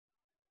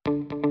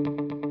Man,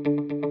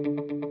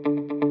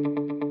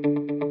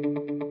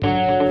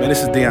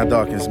 this is Deion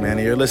Dawkins, man,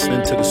 and you're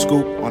listening to The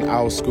Scoop on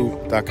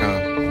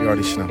OwlScoop.com. You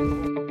already know.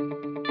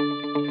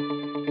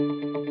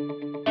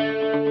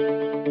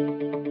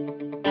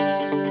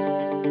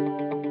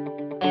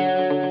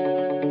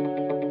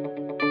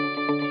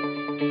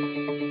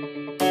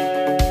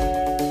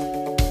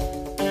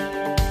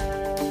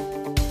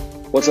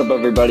 What's up,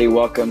 everybody?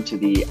 Welcome to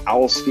the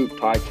Owl Scoop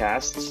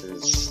podcast. This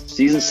is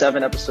season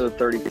 7, episode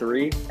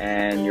 33,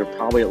 and you're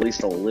probably at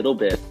least a little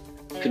bit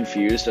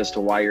confused as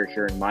to why you're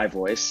hearing my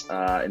voice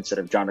instead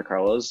of John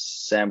DeCarlo's.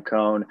 Sam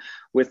Cohn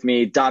with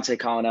me, Dante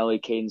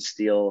Collinelli, Caden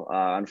Steele.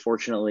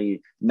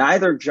 Unfortunately,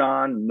 neither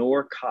John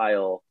nor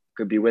Kyle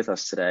could be with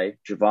us today.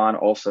 Javon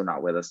also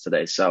not with us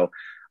today. So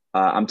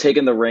I'm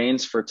taking the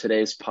reins for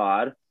today's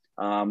pod.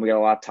 We got a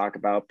lot to talk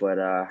about, but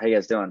how you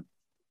guys doing?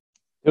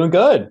 Doing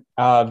good.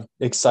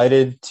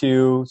 Excited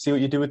to see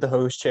what you do with the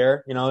host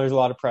chair. You know, there's a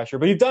lot of pressure,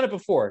 but you've done it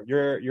before.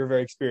 You're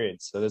very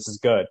experienced, so this is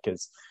good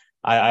because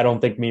I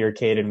don't think me or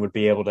Caden would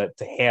be able to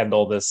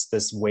handle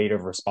this weight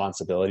of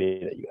responsibility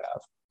that you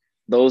have.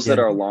 Those that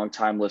are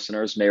longtime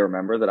listeners may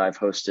remember that I've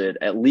hosted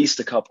at least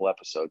a couple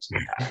episodes in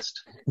the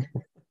past.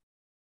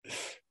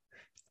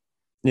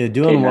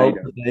 Doing well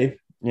today.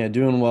 Yeah,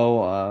 doing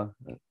well.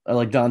 I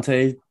like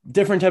Dante.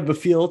 Different type of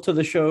feel to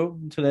the show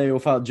today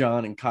without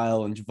John and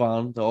Kyle and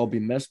Javon. They'll all be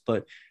missed,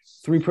 but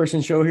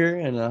 3-person show here,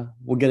 and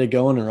we'll get it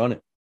going and run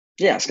it.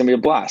 Yeah, it's going to be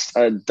a blast.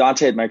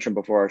 Dante had mentioned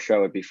before our show,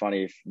 it'd be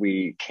funny if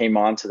we came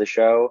on to the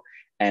show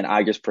and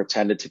I just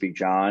pretended to be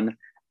John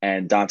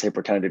and Dante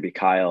pretended to be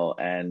Kyle,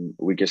 and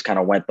we just kind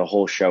of went the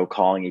whole show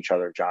calling each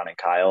other John and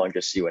Kyle and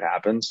just see what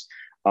happens.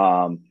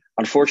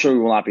 Unfortunately,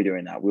 we will not be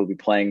doing that. We'll be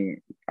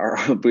playing our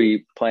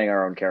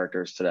own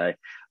characters today.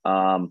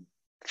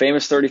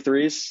 Famous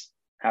 33s,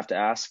 have to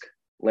ask.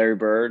 Larry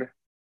Bird.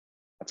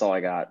 That's all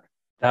I got.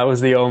 That was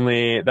the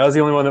only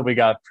one that we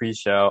got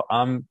pre-show.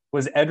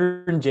 Was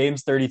Edgerrin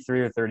James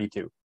 33 or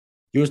 32?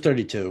 He was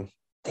 32.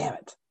 Damn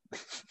it.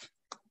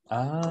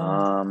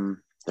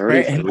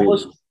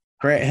 33.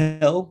 Grant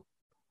Hill.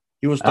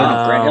 He was 30.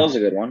 Grant Hill's a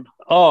good one.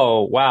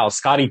 Oh, wow.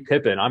 Scottie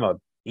Pippen. I'm a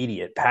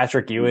idiot.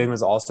 Patrick Ewing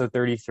was also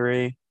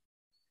 33.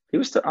 He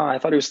was. I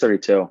thought he was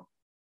 32.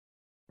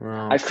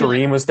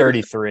 Kareem was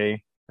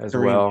 33 as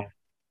well.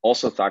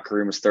 Also thought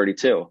Kareem was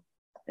 32.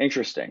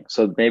 Interesting.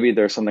 So maybe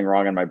there's something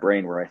wrong in my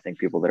brain where I think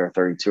people that are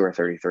 32 are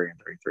 33 and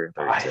 33 and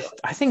 32.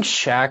 I think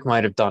Shaq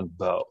might have done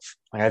both.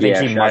 I think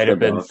he might have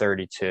been both.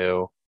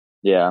 32.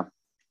 Yeah.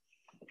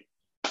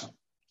 It's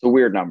a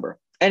weird number.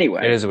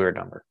 Anyway. It is a weird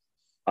number.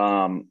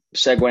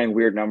 Segueing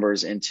weird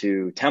numbers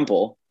into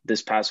Temple,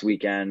 this past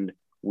weekend,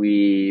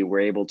 we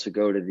were able to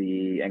go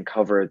to and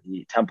cover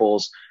the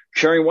Temple's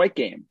Cherry White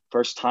game.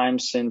 First time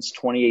since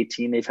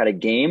 2018 they've had a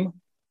game.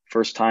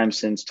 First time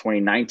since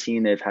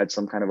 2019 they've had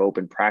some kind of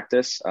open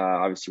practice.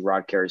 Obviously,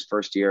 Rod Carey's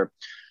first year,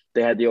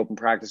 they had the open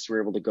practice we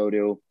were able to go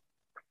to.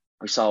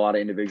 We saw a lot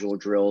of individual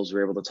drills. We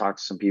were able to talk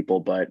to some people,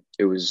 but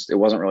it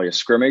wasn't really a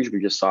scrimmage.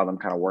 We just saw them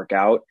kind of work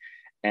out.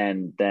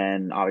 And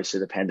then obviously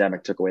the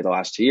pandemic took away the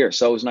last 2 years.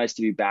 So it was nice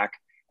to be back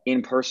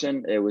in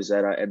person. It was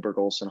at Edberg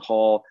Olson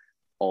Hall.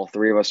 All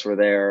 3 of us were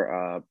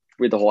there.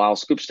 We had the whole Owl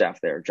Scoop staff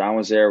there. John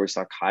was there. We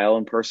saw Kyle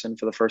in person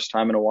for the first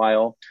time in a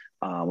while.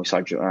 We saw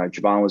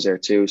Javon was there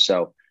too.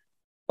 So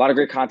a lot of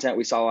great content.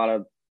 We saw a lot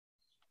of,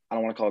 I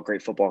don't want to call it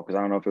great football because I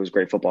don't know if it was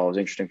great football. It was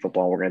interesting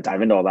football. We're going to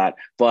dive into all that.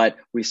 But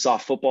we saw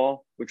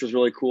football, which was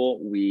really cool.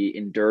 We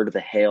endured the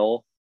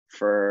hail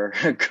for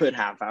a good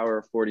half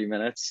hour, 40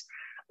 minutes.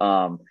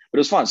 But it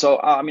was fun. So,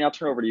 I'll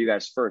turn over to you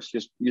guys first.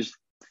 Just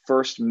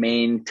first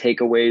main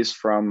takeaways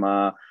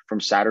from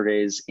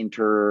Saturday's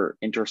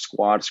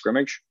inter-squad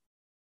scrimmage.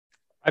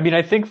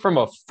 I think from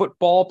a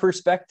football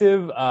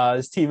perspective,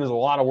 this team has a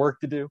lot of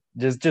work to do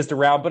just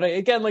around. But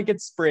again,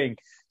 it's spring.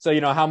 So,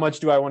 how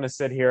much do I want to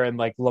sit here and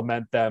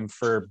lament them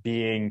for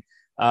being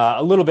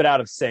a little bit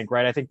out of sync,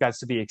 right? I think that's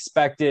to be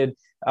expected.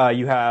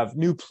 You have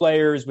new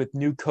players with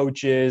new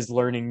coaches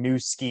learning new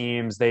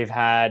schemes. They've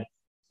had,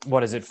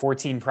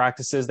 14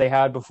 practices they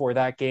had before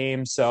that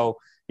game. So,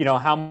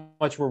 how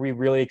much were we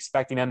really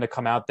expecting them to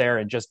come out there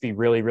and just be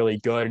really, really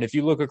good? And if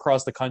you look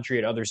across the country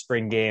at other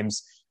spring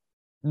games,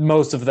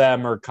 most of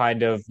them are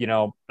kind of,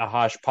 a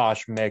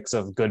hosh-posh mix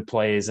of good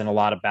plays and a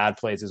lot of bad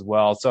plays as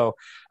well. So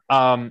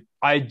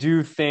I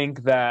do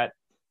think that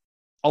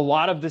a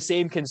lot of the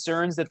same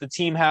concerns that the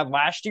team had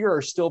last year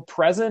are still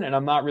present, and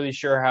I'm not really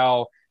sure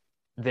how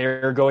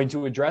they're going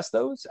to address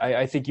those.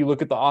 I think you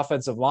look at the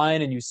offensive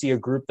line and you see a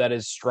group that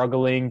is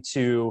struggling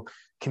to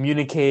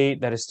communicate,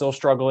 that is still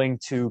struggling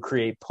to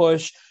create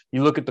push.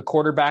 You look at the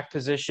quarterback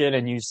position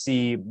and you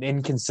see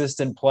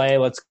inconsistent play.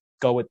 Let's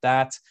go with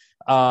that.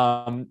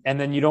 And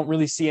then you don't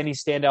really see any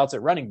standouts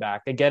at running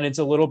back. Again, it's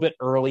a little bit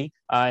early,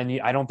 and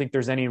I don't think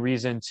there's any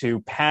reason to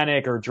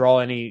panic or draw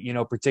any,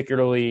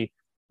 particularly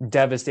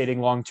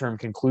devastating long-term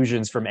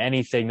conclusions from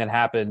anything that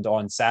happened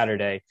on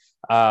Saturday.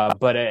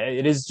 But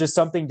it is just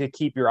something to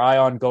keep your eye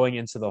on going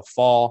into the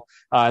fall.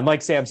 And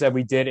like Sam said,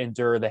 we did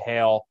endure the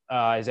hail.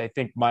 Is I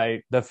think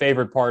the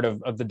favorite part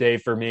of the day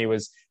for me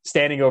was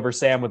standing over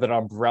Sam with an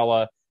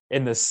umbrella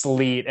in the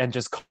sleet and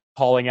just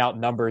calling out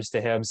numbers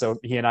to him so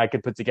he and I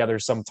could put together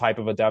some type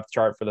of a depth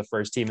chart for the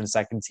first team and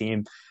second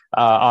team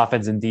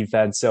offense and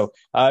defense. So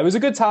it was a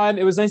good time.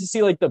 It was nice to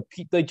see like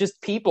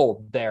just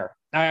people there.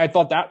 I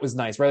thought that was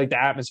nice, right? Like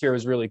the atmosphere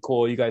was really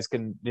cool. You guys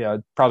can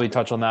probably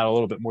touch on that a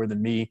little bit more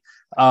than me.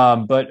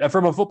 But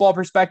from a football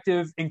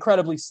perspective,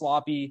 incredibly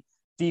sloppy.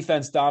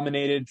 Defense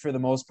dominated for the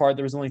most part.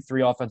 There was only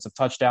 3 offensive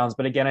touchdowns.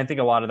 But again, I think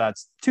a lot of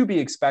that's to be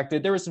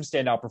expected. There were some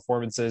standout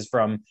performances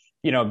from,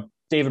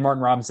 David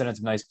Martin Robinson had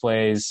some nice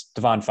plays.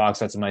 Devon Fox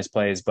had some nice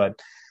plays. But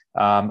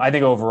I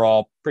think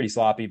overall pretty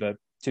sloppy, but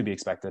to be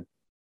expected.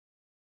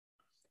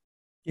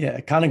 Yeah,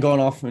 kind of going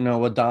off,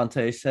 what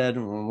Dante said.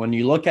 When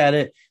you look at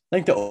it, I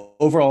think the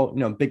overall,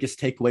 biggest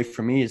takeaway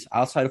for me is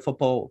outside of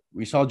football,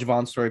 we saw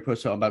Javon's story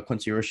posted about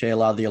Quincy Roche, a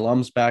lot of the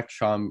alums back.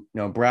 Sean,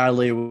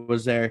 Bradley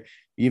was there.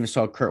 You even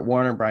saw Kurt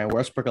Warner, Brian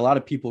Westbrook, a lot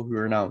of people who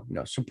are now,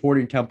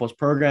 supporting Temple's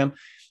program.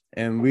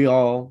 And we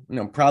all,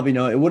 probably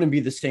know it wouldn't be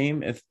the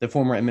same if the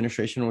former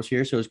administration was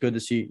here. So it's good to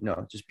see,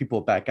 just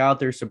people back out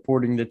there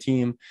supporting the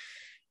team.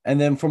 And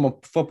then from a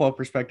football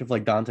perspective,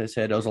 like Dante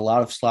said, there was a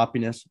lot of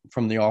sloppiness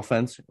from the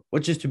offense,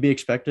 which is to be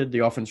expected. The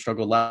offense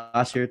struggled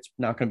last year. It's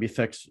not going to be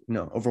fixed,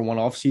 over one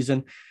off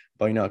season.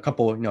 But, a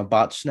couple,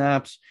 botched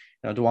snaps.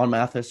 Dwan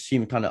Mathis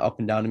seemed kind of up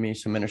and down to me,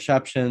 some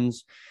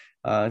interceptions.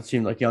 It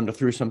seemed like he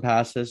underthrew some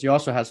passes. He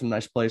also had some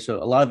nice plays.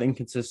 So a lot of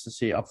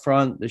inconsistency up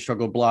front. They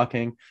struggled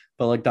blocking.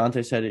 But like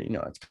Dante said,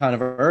 it's kind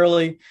of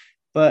early.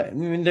 But I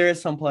mean, there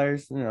is some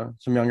players,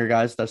 some younger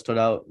guys that stood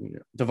out.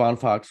 Devon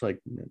Fox, like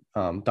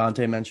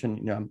Dante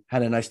mentioned,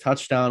 had a nice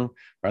touchdown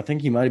where I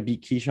think he might have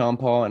beat Keyshawn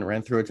Paul and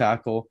ran through a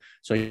tackle.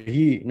 So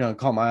he,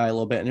 caught my eye a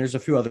little bit. And there's a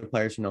few other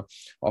players,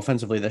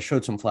 offensively that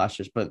showed some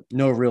flashes, but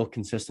no real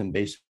consistent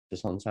basis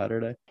on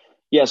Saturday.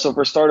 Yeah. So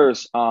for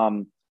starters,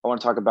 I want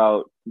to talk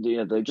about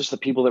just the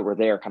people that were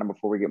there kind of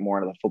before we get more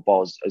into the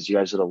football, as you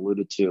guys had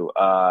alluded to.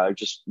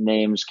 Just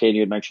names. Katie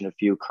had mentioned a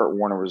few. Kurt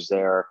Warner was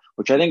there,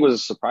 which I think was a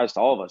surprise to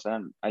all of us.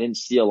 I didn't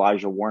see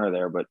Elijah Warner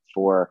there, but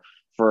for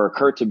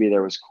Kurt to be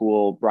there was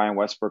cool. Brian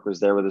Westbrook was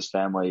there with his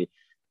family.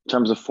 In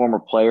terms of former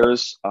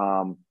players,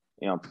 Paul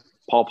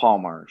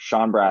Palmer,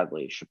 Sean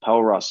Bradley,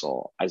 Chappelle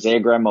Russell, Isaiah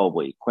Graham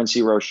Mobley,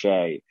 Quincy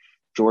Roche,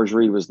 George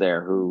Reed was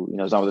there, who,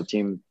 is not with the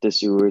team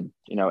this year,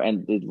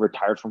 and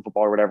retired from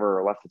football or whatever,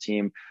 or left the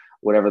team,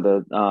 whatever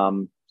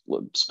the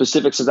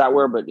specifics of that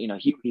were. But,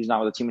 he's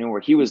not with the team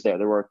anymore. He was there.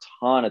 There were a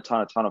ton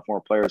of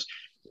former players.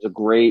 There's a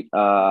great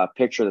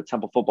picture that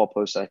Temple Football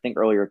posted, I think,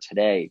 earlier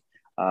today.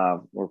 We're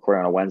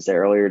recording on a Wednesday,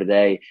 earlier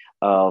today,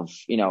 of,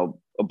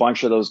 a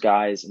bunch of those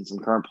guys and some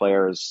current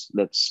players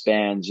that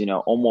spans,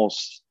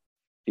 almost,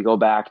 if you go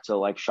back to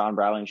like Sean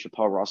Bradley and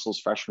Chappelle Russell's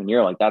freshman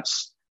year, like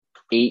that's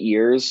 8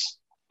 years.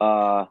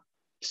 7-8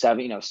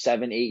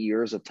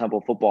 years of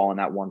Temple football in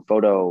that one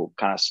photo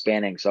kind of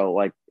spanning. So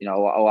like, a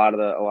lot of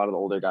the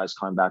older guys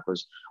coming back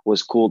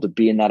was cool to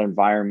be in that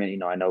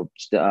environment. I know,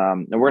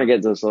 and we're going to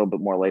get to this a little bit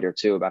more later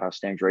too, about how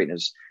Stan Drayton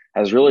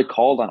has really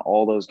called on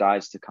all those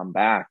guys to come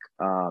back.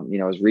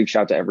 Has reached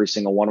out to every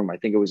single one of them. I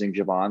think it was in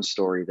Javon's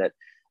story that,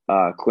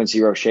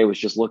 Quincy Roche was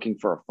just looking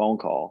for a phone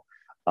call,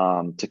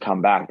 to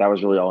come back. That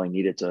was really all he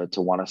needed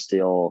to want to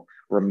still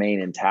remain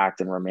intact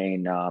and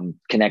remain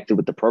connected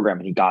with the program.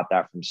 And he got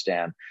that from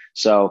Stan.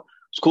 So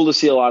it's cool to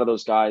see a lot of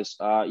those guys.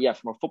 From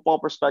a football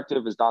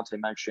perspective, as Dante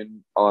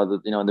mentioned,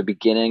 in the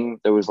beginning,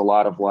 there was a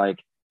lot of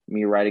like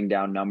me writing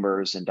down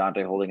numbers and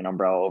Dante holding an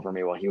umbrella over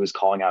me while he was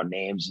calling out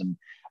names. And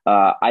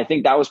I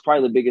think that was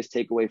probably the biggest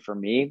takeaway for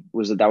me,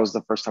 was that was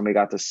the first time we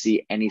got to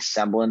see any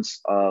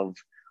semblance of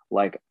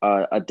like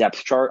a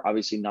depth chart.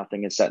 Obviously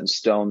nothing is set in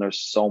stone. There's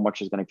so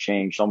much is going to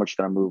change, so much is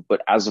going to move.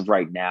 But as of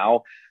right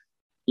now,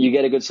 you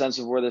get a good sense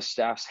of where the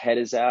staff's head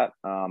is at.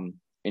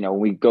 When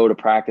we go to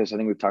practice, I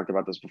think we've talked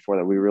about this before,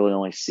 that we really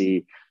only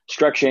see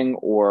stretching,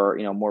 or,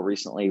 more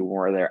recently when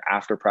we're there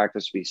after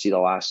practice, we see the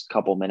last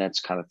couple minutes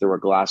kind of through a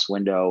glass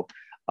window.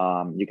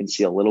 You can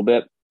see a little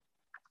bit.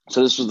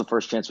 So this was the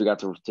first chance we got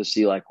to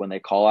see, like, when they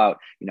call out,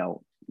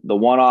 the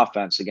one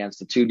offense against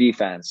the two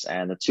defense,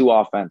 and the two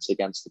offense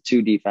against the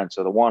two defense,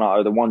 or the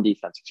one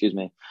defense, excuse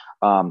me.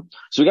 So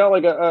we got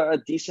like a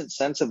decent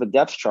sense of a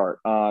depth chart.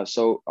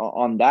 So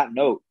on that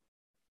note,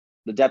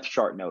 the depth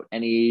chart note,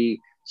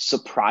 any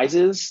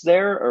surprises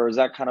there, or is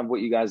that kind of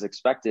what you guys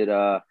expected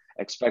of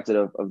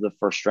the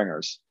first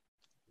stringers?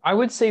 I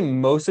would say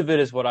most of it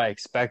is what I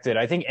expected.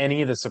 I think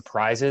any of the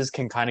surprises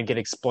can kind of get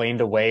explained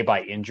away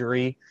by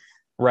injury,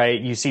 right?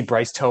 You see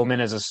Bryce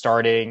Towman as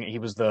he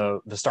was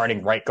the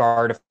starting right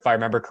guard, if I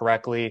remember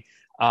correctly.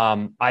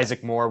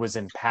 Isaac Moore was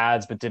in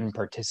pads but didn't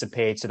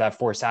participate, so that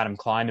forced Adam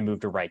Klein to move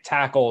to right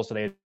tackle, so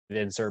they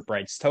insert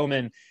Bryce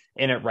Towman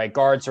in at right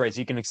guard. So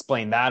you can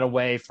explain that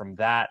away from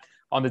that.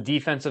 On the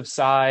defensive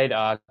side,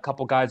 a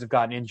couple guys have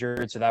gotten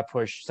injured, so that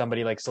pushed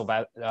somebody like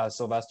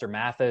Sylvester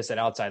Mathis at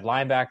outside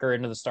linebacker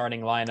into the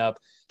starting lineup.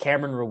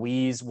 Cameron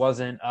Ruiz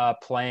wasn't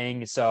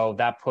playing, so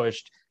that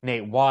pushed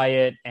Nate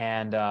Wyatt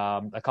and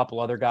a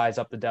couple other guys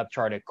up the depth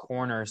chart at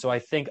corner. So I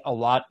think a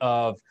lot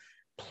of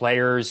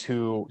players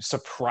who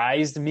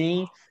surprised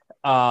me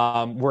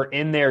were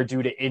in there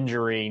due to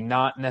injury,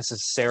 not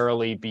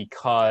necessarily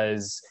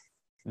because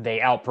they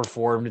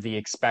outperformed the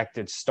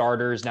expected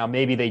starters. Now,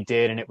 maybe they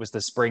did, and it was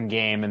the spring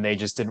game, and they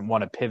just didn't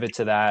want to pivot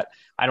to that.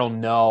 I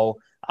don't know.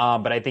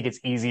 But I think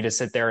it's easy to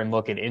sit there and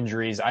look at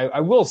injuries.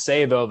 I will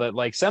say, though, that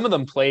like some of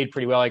them played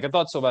pretty well. Like I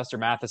thought Sylvester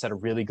Mathis had a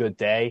really good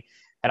day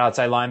at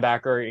outside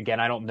linebacker.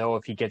 Again, I don't know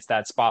if he gets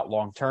that spot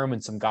long term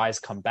when some guys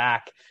come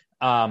back.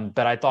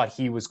 But I thought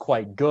he was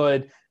quite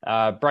good.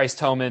 Bryce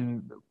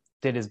Towman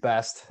did his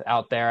best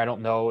out there. I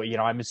don't know.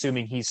 I'm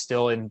assuming he's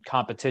still in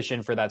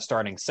competition for that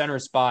starting center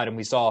spot. And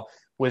we saw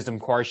Wisdom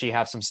Quarshie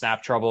have some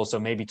snap trouble, so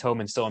maybe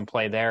Towman's still in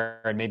play there,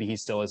 and maybe he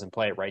still is in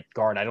play at right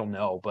guard. I don't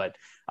know, but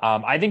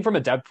I think from a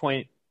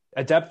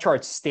depth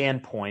chart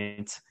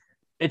standpoint,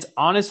 it's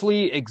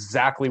honestly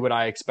exactly what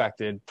I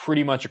expected,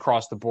 pretty much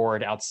across the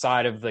board,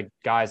 outside of the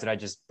guys that I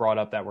just brought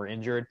up that were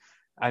injured.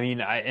 I mean,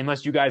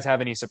 unless you guys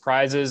have any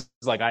surprises,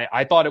 like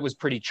I thought it was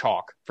pretty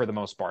chalk for the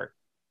most part.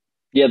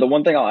 Yeah, the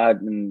one thing I'll add,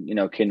 and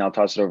Caden, I'll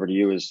toss it over to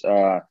you, is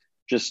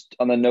just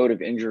on the note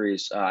of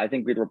injuries, I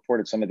think we'd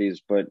reported some of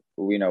these, but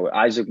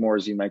Isaac Moore,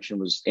 as you mentioned,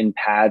 was in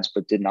pads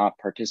but did not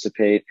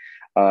participate.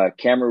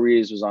 Cam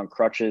Ruiz was on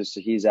crutches,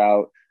 so he's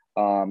out.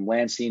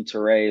 Lancine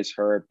Toure is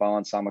hurt.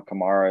 Balansama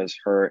Kamara is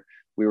hurt.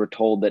 We were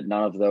told that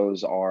none of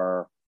those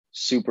are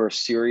super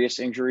serious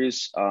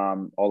injuries.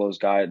 All those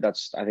guys,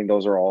 I think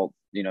those are all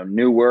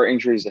newer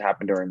injuries that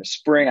happened during the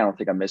spring. I don't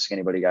think I'm missing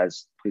anybody,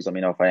 guys. Please let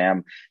me know if I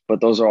am.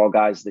 But those are all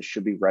guys that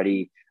should be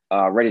ready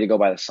to go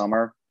by the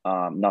summer.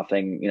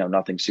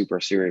 Nothing super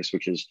serious,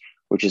 which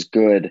is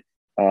good.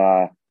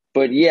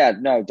 But yeah,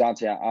 no,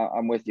 Dante,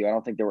 I'm with you. I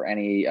don't think there were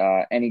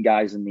any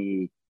guys in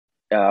the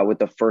with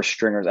the first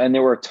stringers, and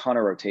there were a ton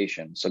of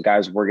rotation. So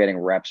guys were getting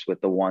reps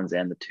with the ones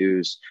and the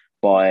twos,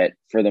 but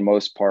for the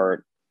most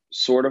part,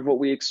 sort of what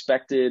we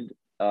expected,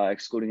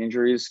 excluding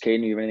injuries.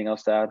 Caden, you have anything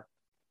else to add?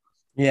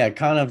 Yeah,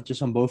 kind of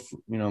just on both,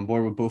 on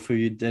board with both of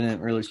you. Didn't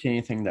really see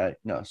anything that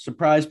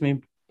surprised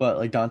me. But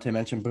like Dante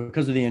mentioned,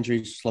 because of the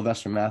injuries,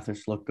 Sylvester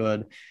Mathis looked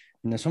good.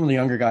 And then some of the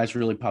younger guys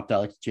really popped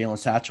out, like Jalen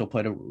Satchel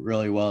played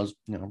really well,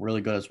 really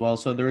good as well.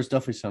 So there was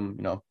definitely some,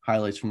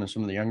 highlights from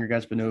some of the younger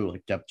guys, but no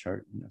like depth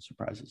chart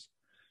surprises.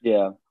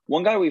 Yeah.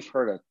 One guy we've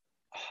heard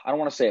I don't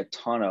want to say a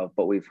ton of,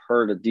 but we've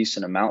heard a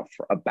decent amount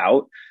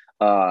about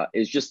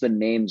is just the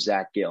name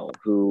Zach Gill,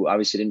 who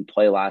obviously didn't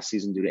play last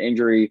season due to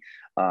injury.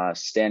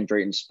 Stan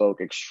Drayton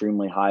spoke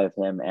extremely high of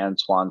him.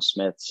 Antoine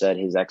Smith said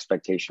his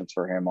expectations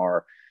for him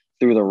are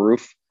through the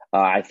roof.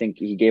 I think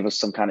he gave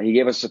us a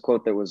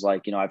quote that was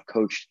like, I've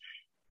coached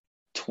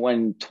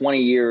 21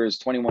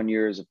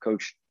 years of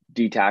coached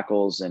D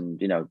tackles, and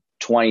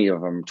 20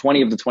 of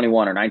the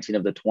 21 or 19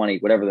 of the 20,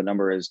 whatever the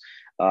number is,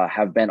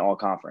 have been all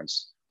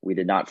conference. We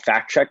did not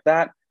fact check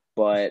that,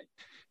 but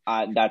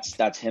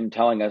that's him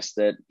telling us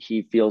that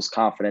he feels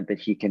confident that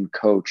he can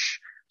coach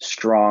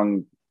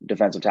strong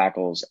defensive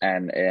tackles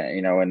and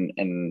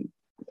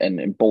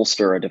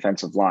bolster a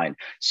defensive line.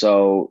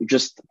 So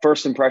just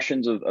first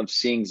impressions of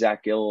seeing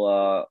Zach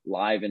Gill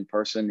live in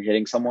person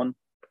hitting someone.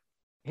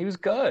 He was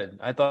good.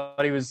 I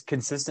thought he was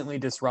consistently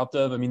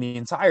disruptive. I mean, the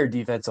entire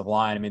defensive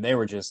line, they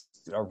were just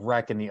a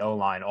wreck in the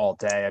O-line all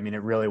day.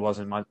 It really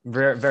wasn't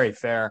very, very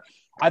fair.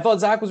 I thought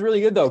Zach was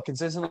really good, though,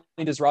 consistently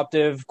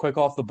disruptive, quick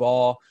off the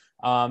ball.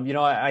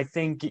 I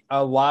think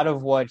a lot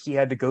of what he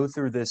had to go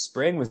through this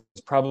spring was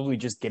probably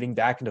just getting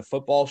back into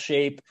football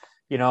shape,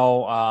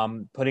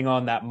 putting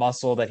on that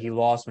muscle that he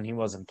lost when he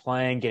wasn't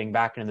playing, getting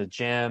back into the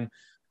gym,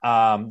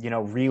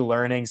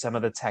 relearning some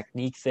of the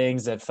technique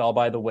things that fell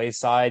by the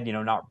wayside,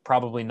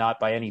 probably not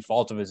by any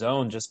fault of his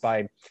own, just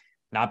by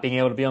not being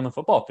able to be on the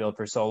football field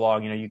for so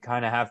long. You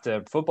kind of have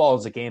to, football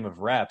is a game of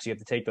reps. You have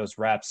to take those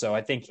reps. So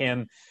I think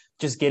him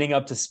just getting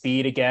up to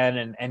speed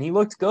again, and he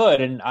looked good.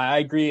 And I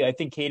agree. I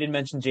think Caden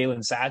mentioned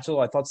Jalen Satchel.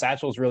 I thought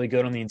Satchel was really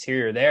good on the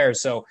interior there.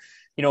 So,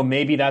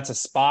 maybe that's a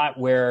spot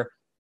where,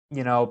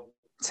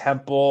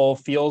 Temple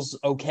feels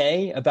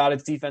okay about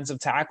its defensive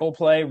tackle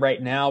play right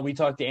now. We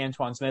talked to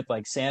Antoine Smith,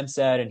 like Sam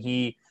said, and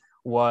he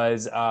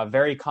was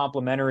very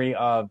complimentary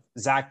of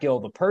Zach Gill,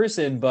 the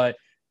person, but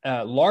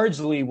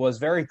largely was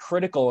very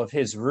critical of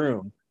his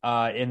room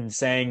in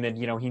saying that,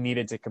 he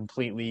needed to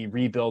completely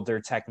rebuild their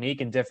technique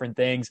and different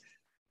things.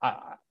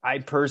 I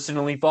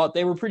personally thought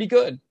they were pretty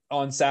good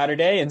on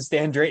Saturday, and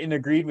Stan Drayton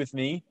agreed with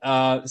me.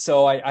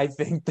 So I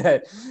think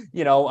that,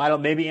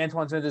 maybe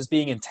Antoine Smith is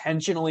being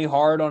intentionally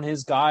hard on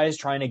his guys,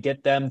 trying to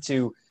get them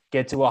to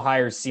get to a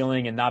higher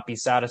ceiling and not be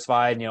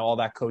satisfied, all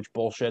that coach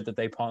bullshit that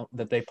they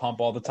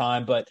pump all the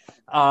time. But,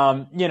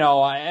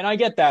 and I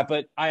get that,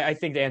 but I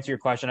think to answer your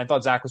question, I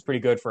thought Zach was pretty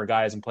good for a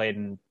guy who hasn't played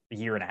in a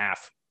year and a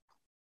half.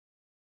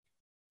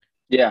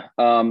 Yeah.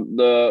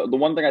 The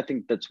one thing I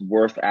think that's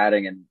worth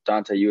adding, and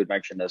Dante, you had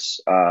mentioned this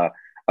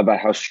about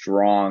how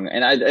strong,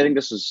 and I think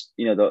this is,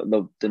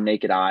 the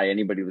naked eye,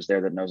 anybody who was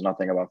there that knows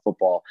nothing about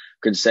football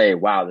could say,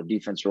 wow, the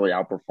defense really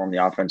outperformed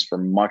the offense for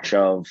much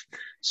of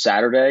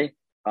Saturday,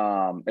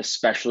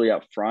 especially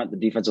up front. The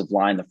defensive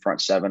line, the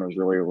front seven was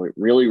really, really,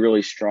 really,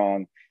 really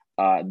strong.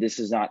 This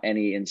is not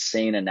any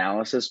insane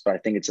analysis, but I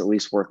think it's at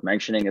least worth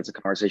mentioning. It's a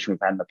conversation we've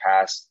had in the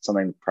past,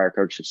 something the prior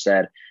coach has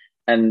said.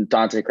 And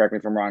Dante, correct me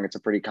if I'm wrong, it's a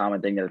pretty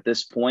common thing that at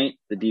this point,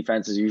 the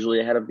defense is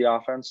usually ahead of the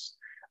offense.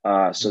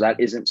 So that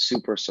isn't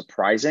super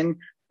surprising,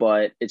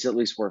 but it's at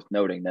least worth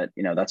noting that,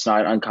 that's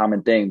not an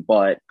uncommon thing,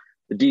 but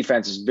the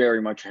defense is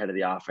very much ahead of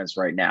the offense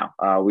right now.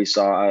 We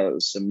saw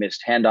some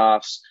missed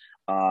handoffs.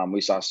 We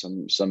saw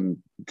some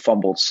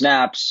fumbled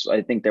snaps.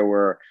 I think there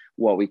were,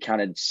 we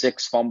counted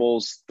 6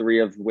 fumbles, 3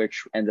 of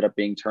which ended up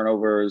being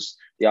turnovers.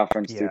 The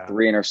offense threw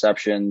 3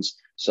 interceptions.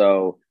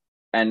 So,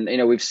 and,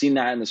 we've seen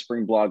that in the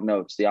spring blog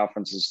notes. The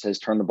offense has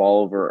turned the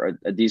ball over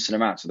a decent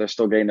amount. So they're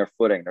still getting their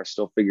footing. They're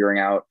still figuring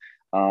out,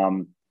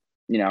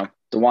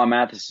 D'Wan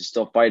Mathis is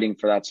still fighting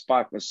for that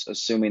spot,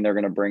 assuming they're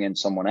going to bring in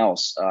someone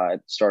else at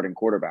starting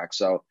quarterback.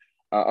 So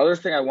other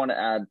thing I want to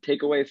add,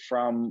 takeaway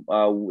from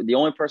the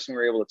only person we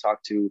were able to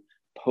talk to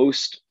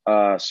post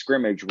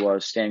scrimmage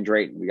was Stan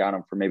Drayton. We got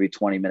him for maybe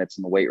 20 minutes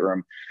in the weight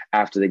room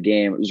after the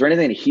game. Was there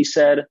anything that he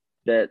said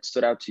that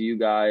stood out to you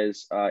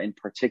guys in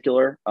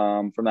particular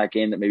from that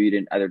game that maybe you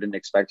didn't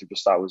expect or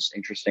just thought was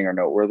interesting or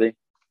noteworthy?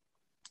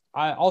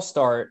 I'll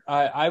start.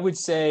 I would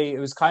say it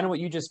was kind of what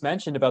you just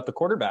mentioned about the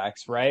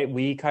quarterbacks, right?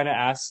 We kind of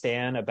asked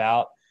Stan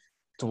about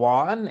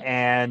D'Wan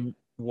and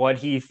what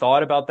he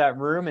thought about that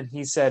room. And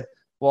he said,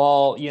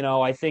 well,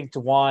 I think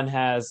D'Wan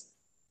has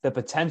the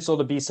potential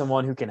to be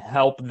someone who can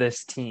help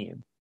this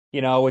team,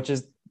 which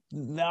is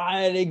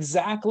not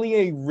exactly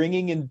a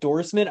ringing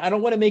endorsement. I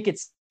don't want to make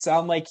it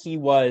sound like he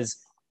was,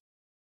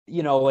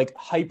 like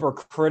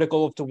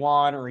hypercritical of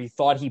D'Wan or he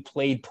thought he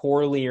played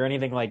poorly or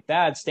anything like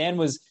that. Stan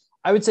was,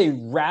 I would say,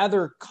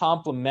 rather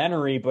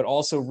complimentary, but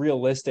also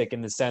realistic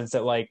in the sense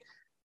that,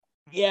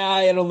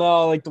 I don't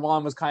know,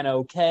 D'Wan was kind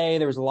of okay.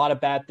 There was a lot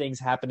of bad things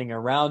happening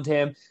around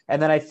him.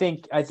 And then I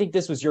think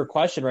this was your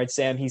question, right,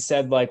 Sam? He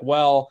said,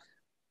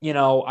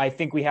 I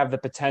think we have the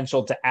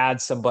potential to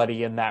add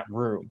somebody in that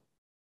room.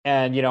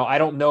 And, I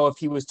don't know if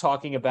he was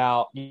talking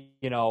about,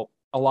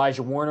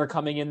 Elijah Warner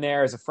coming in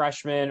there as a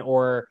freshman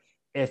or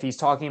if he's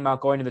talking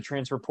about going to the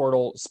transfer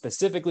portal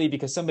specifically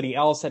because somebody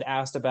else had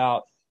asked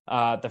about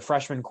the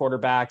freshman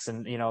quarterbacks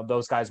and,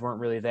 those guys weren't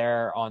really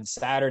there on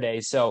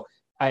Saturday. So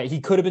he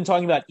could have been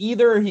talking about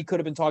either. He could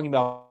have been talking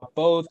about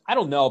both. I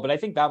don't know, but I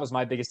think that was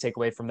my biggest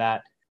takeaway from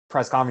that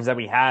press conference that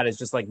we had is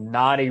just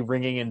not a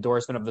ringing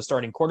endorsement of the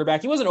starting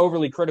quarterback. He wasn't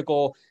overly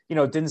critical,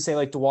 didn't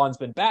say D'Wan's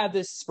been bad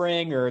this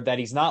spring or that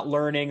he's not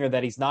learning or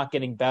that he's not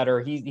getting better.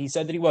 He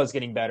said that he was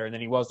getting better and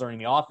that he was learning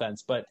the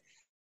offense, but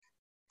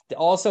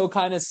also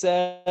kind of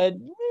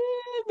said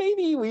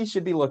maybe we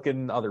should be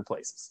looking other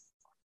places.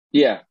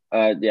 Yeah,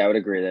 I would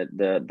agree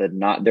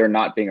that they're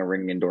not being a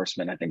ringing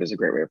endorsement, I think is a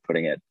great way of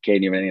putting it.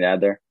 Caden, you have anything to add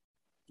there?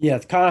 Yeah,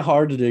 it's kind of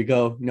hard to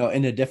go,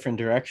 in a different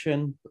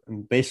direction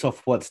based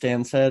off what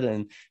Stan said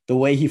and the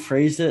way he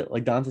phrased it.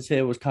 Like Dante said,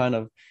 it was kind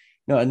of,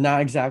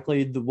 not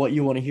exactly what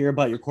you want to hear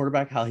about your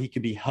quarterback, how he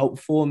could be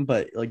helpful,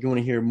 but you want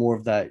to hear more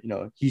of that,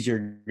 he's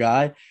your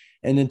guy.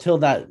 And until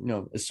that,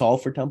 is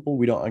solved for Temple,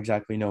 we don't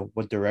exactly know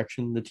what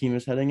direction the team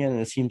is heading in.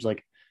 And it seems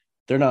like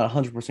they're not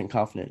 100%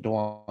 confident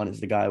D'Wan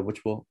is the guy,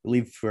 which will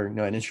leave for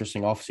an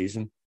interesting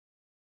offseason.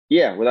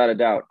 Yeah, without a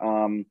doubt.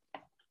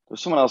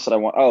 There's someone else that I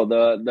want. Oh,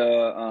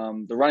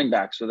 the running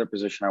backs for their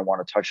position I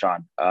want to touch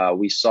on.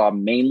 We saw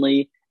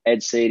mainly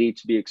Ed Sadie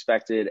to be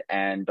expected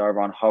and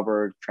Darvon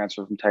Hubbard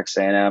transfer from Texas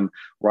A&M,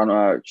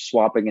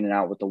 swapping in and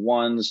out with the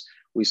ones.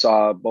 We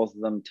saw both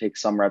of them take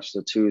some reps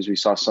to the twos. We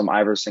saw some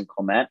Iverson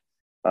Clement.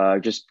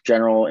 Just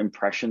general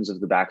impressions of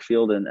the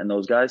backfield and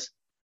those guys.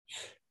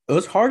 It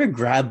was hard to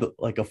grab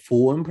a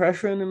full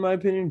impression, in my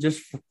opinion,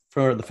 just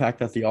for the fact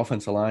that the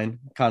offensive line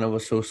kind of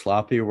was so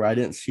sloppy, where I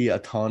didn't see a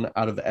ton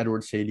out of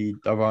Edward Sadie,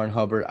 Darvon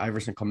Hubbard,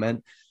 Iverson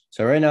Clement.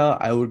 So right now,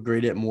 I would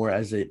grade it more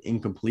as an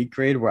incomplete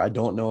grade, where I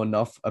don't know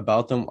enough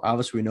about them.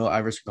 Obviously, we know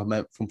Iverson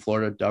Clement from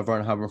Florida,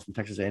 Darvon Hubbard from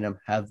Texas A&M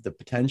have the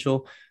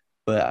potential,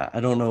 but I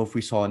don't know if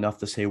we saw enough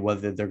to say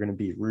whether they're going to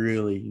be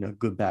really,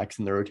 good backs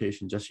in the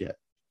rotation just yet.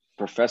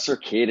 Professor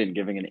Caden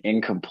giving an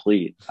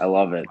incomplete. I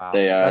love it. Wow,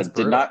 they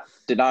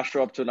did not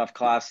show up to enough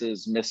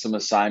classes, missed some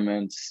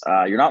assignments.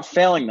 You're not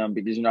failing them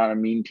because you're not a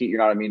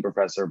mean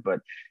professor, but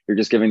you're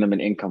just giving them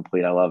an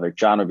incomplete. I love it.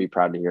 John would be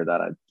proud to hear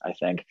that. I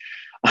think.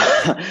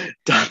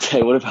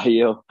 Dante, what about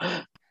you?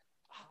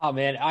 Oh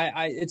man,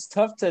 it's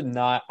tough to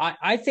not.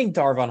 I think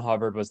Darvon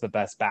Hubbard was the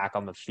best back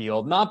on the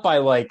field, not by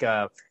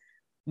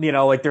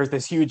there's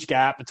this huge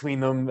gap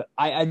between them.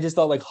 I just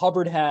thought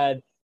Hubbard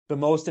had the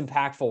most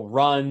impactful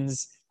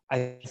runs.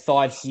 I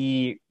thought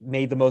he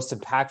made the most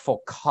impactful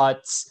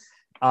cuts.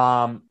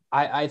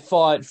 I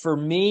thought for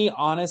me,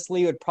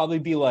 honestly, it would probably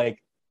be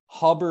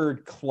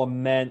Hubbard,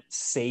 Clement,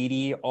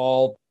 Sadie,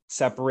 all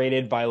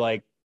separated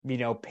by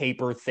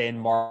paper thin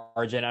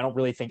margin. I don't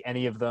really think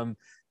any of them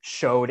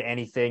showed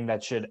anything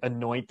that should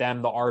anoint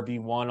them the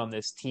RB1 on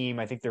this team.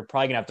 I think they're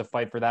probably gonna have to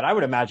fight for that. I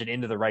would imagine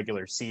into the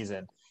regular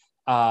season.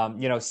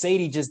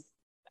 Sadie just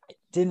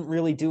didn't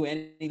really do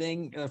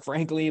anything,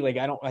 frankly. Like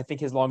I think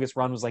his longest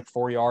run was like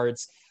 4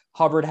 yards.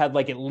 Hubbard had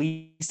like at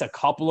least a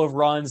couple of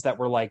runs that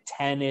were like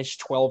 10-ish,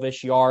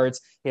 12-ish yards.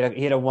 He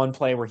had a one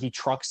play where he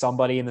trucked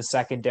somebody in the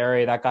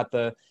secondary that got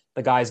the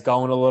guys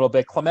going a little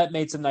bit. Clement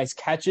made some nice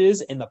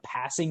catches in the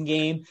passing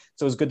game,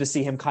 so it was good to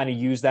see him kind of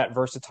use that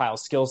versatile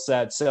skill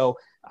set. So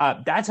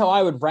that's how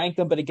I would rank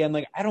them. But again,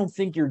 like I don't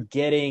think you're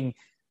getting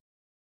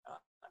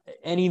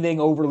anything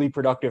overly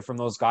productive from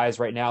those guys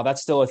right now.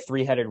 That's still a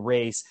three-headed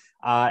race.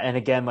 And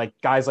again, like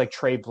guys like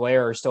Trey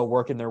Blair are still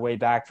working their way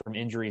back from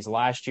injuries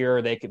last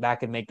year. That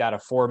could make that a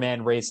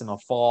 4-man race in the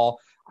fall.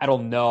 I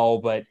don't know,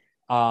 but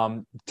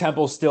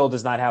Temple still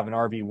does not have an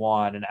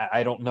RB1, and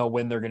I don't know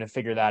when they're going to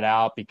figure that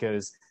out,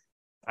 because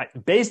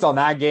based on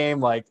that game,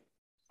 like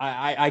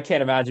I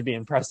can't imagine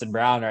being Preston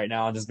Brown right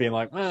now and just being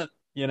like,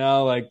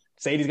 like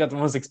Sadie's got the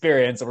most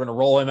experience, so we're going to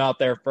roll him out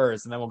there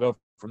first, and then we'll go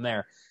from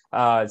there.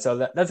 So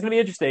that's going to be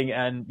interesting.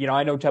 And,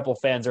 I know Temple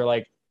fans are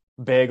like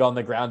big on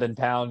the ground and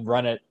pound,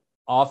 run it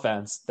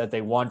offense that they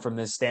won from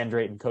this Stan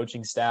Drayton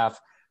coaching staff.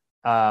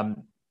 I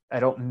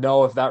don't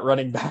know if that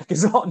running back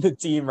is on the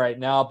team right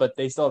now, but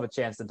they still have a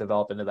chance to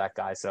develop into that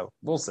guy. So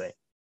we'll see.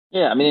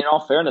 Yeah, I mean, in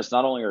all fairness,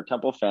 not only are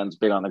Temple fans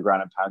big on the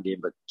ground and pound game,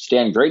 but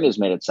Stan Drayton has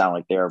made it sound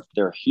like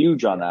they're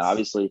huge on that.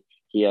 Obviously,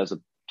 he has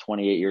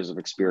 28 years of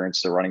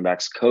experience as a running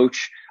backs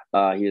coach.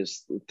 He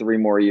has 3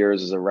 more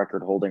years as a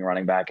record-holding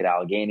running back at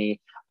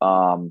Allegheny.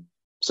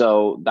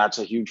 So that's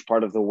a huge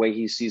part of the way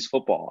he sees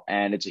football,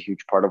 and it's a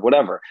huge part of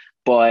whatever.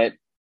 But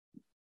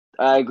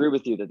I agree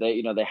with you that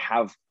they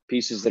have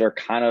pieces that are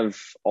kind of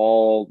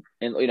all,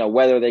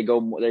 whether they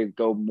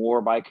go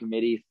more by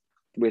committee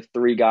with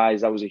 3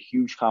 guys. That was a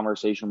huge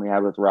conversation we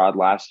had with Rod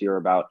last year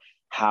about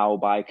how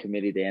by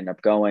committee they end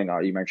up going.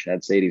 You mentioned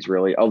Ed Sadie's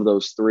really, of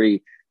those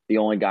 3, the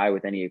only guy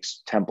with any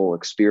Temple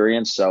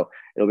experience. So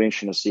it'll be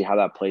interesting to see how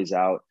that plays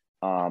out.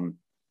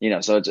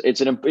 So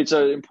it's an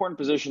important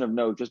position of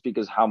note, just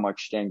because how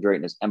much Stan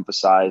Drayton has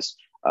emphasized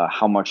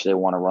how much they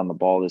want to run the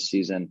ball this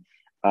season.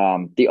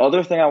 The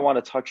other thing I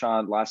want to touch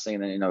on, last thing,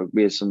 and then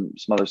we have some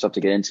other stuff to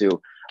get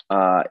into,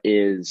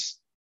 is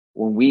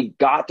when we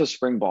got to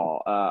spring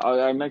ball.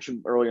 I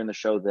mentioned earlier in the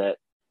show that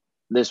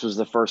this was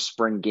the first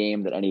spring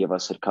game that any of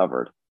us had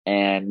covered,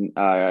 and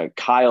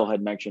Kyle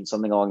had mentioned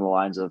something along the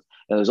lines of,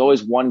 there's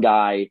always one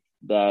guy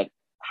that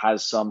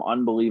has some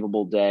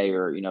unbelievable day,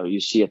 or you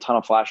see a ton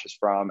of flashes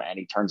from, and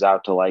he turns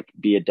out to like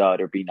be a dud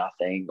or be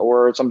nothing,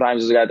 or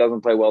sometimes the guy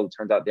doesn't play well, it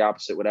turns out the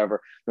opposite,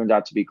 whatever, turns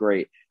out to be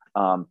great.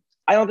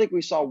 I don't think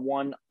we saw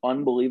one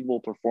unbelievable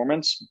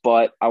performance,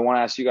 but I want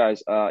to ask you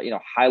guys,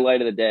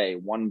 highlight of the day,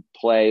 one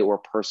play or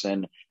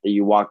person that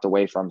you walked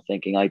away from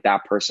thinking like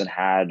that person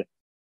had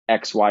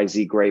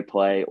XYZ great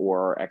play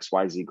or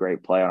XYZ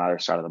great play on either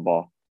side of the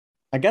ball.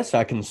 I guess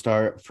I can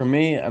start. For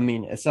me, I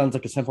mean, it sounds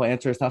like a simple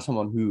answer. It's not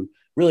someone who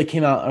really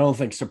came out, I don't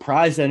think,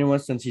 surprised anyone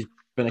since he's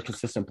been a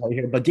consistent player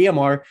here. But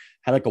DMR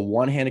had like a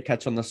one-handed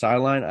catch on the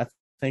sideline, I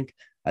think.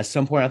 At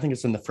some point, I think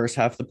it's in the first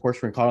half of the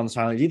portion where he caught on the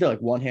sideline. Either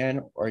like one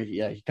hand or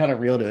he kind of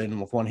reeled it in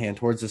with one hand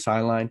towards the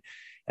sideline.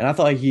 And I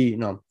thought like he,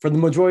 for the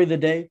majority of the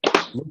day,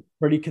 looked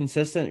pretty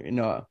consistent.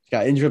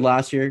 Got injured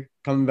last year,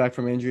 coming back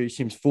from injury,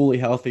 seems fully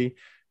healthy.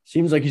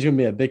 Seems like he's going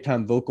to be a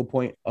big-time vocal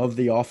point of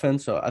the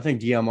offense. So I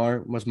think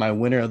DMR was my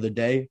winner of the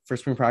day for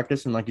spring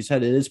practice. And like you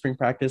said, it is spring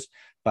practice,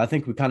 but I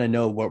think we kind of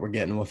know what we're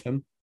getting with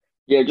him.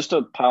 Yeah, just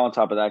to pile on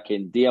top of that,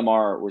 Caden,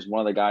 DMR was one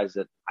of the guys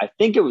that I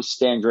think it was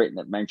Stan Drayton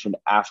that mentioned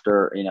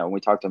after, when we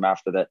talked to him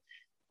after that,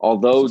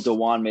 although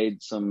DeJuan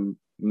made some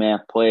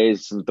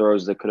plays, some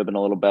throws that could have been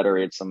a little better,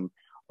 he had some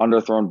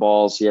underthrown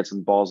balls, he had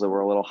some balls that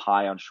were a little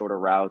high on shorter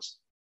routes.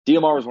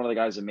 DMR was one of the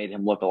guys that made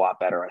him look a lot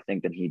better, I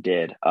think, than he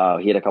did.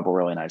 He had a couple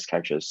really nice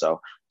catches.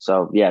 So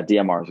yeah,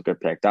 DMR is a good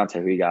pick.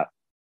 Dante, who you got?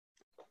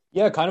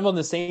 Yeah, kind of on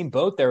the same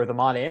boat there with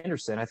Ahmad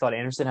Anderson. I thought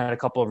Anderson had a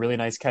couple of really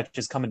nice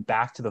catches coming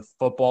back to the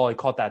football. He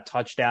caught that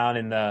touchdown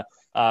in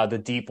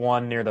the deep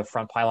one near the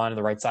front pylon on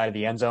the right side of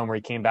the end zone where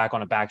he came back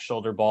on a back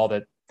shoulder ball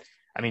that,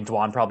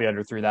 DeJuan probably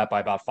underthrew that by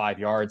about 5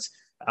 yards.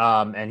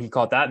 And he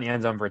caught that in the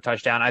end zone for a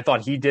touchdown. I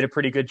thought he did a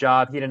pretty good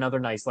job. He had another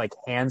nice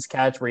hands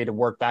catch where he had to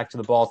work back to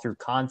the ball through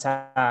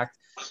contact.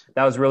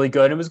 That was really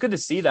good. It was good to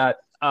see that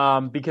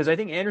because I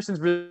think Anderson's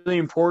really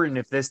important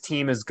if this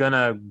team is going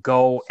to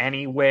go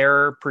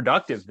anywhere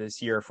productive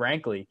this year,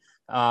 frankly.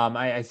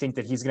 I think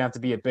that he's going to have to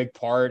be a big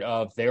part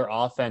of their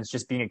offense,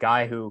 just being a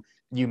guy who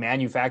you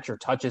manufacture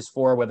touches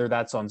for, whether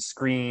that's on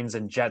screens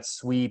and jet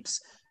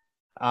sweeps.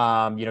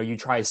 You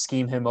try to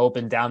scheme him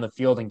open down the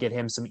field and get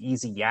him some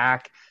easy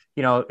yak.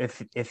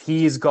 If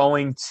he's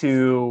going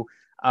to,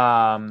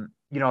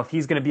 if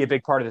he's going to be a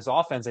big part of this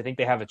offense, I think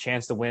they have a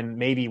chance to win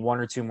maybe 1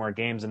 or 2 more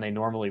games than they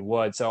normally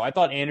would. So I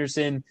thought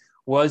Anderson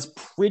was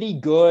pretty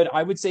good.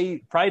 I would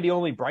say probably the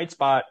only bright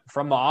spot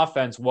from the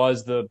offense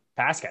was the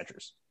pass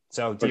catchers.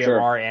 So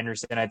DMR,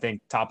 Anderson, I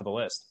think top of the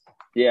list.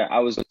 Yeah, I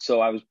was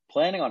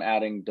planning on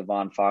adding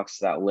Devon Fox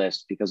to that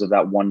list because of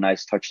that one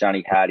nice touchdown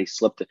he had.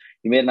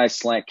 He made a nice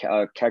slant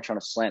catch on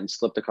a slant and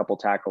slipped a couple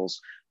tackles.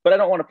 But I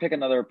don't want to pick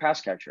another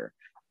pass catcher.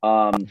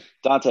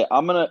 Dante,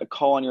 I'm gonna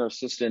call on your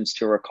assistance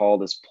to recall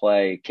this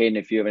play. Caden,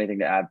 if you have anything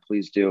to add,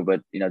 please do.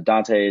 But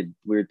Dante,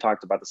 we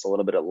talked about this a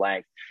little bit at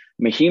length.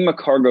 Mahim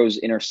McCargo's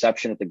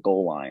interception at the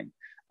goal line.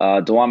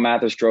 Dewan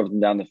Mathis drove them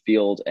down the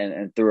field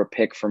and threw a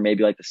pick from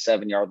maybe like the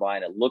 7-yard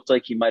line. It looked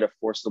like he might have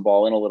forced the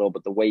ball in a little,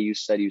 but the way you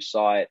said you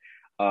saw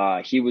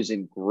it, he was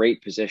in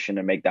great position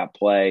to make that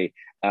play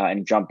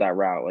and jump that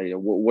route. Like,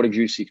 what did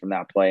you see from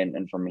that play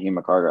and from Mahim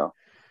McCargo?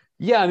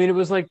 Yeah, I mean, it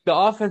was like the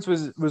offense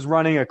was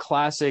running a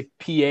classic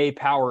PA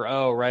power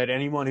O, right?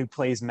 Anyone who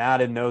plays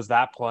Madden knows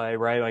that play,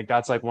 right? Like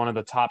that's like one of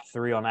the top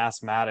 3 on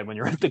Ask Madden when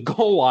you're at the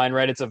goal line,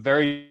 right? It's a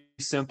very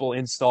simple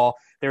install.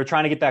 They were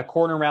trying to get that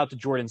corner route to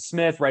Jordan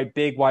Smith, right?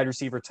 Big wide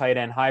receiver, tight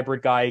end,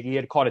 hybrid guy. He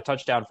had caught a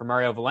touchdown for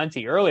Mario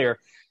Valenti earlier.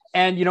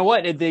 And you know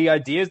what? The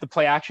idea is the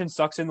play action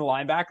sucks in the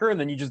linebacker, and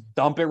then you just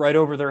dump it right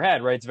over their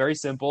head, right? It's very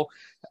simple.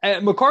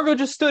 And McCargo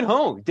just stood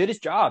home, did his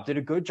job, did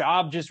a good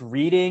job just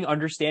reading,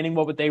 understanding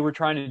what they were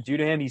trying to do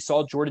to him. He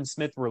saw Jordan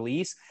Smith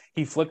release.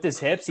 He flipped his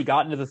hips. He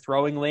got into the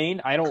throwing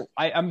lane.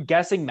 I'm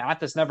guessing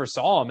Mathis never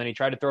saw him, and he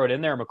tried to throw it in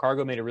there.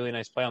 McCargo made a really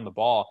nice play on the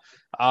ball.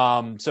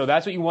 So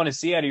that's what you want to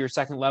see out of your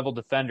second-level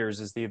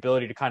defenders is the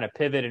ability to kind of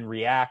pivot and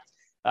react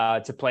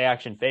to play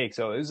action fake.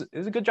 So it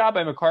was a good job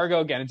by McCargo.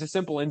 Again, it's a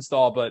simple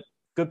install, but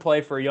good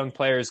play for a young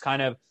player. Is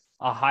kind of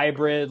a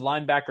hybrid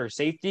linebacker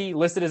safety,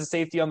 listed as a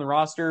safety on the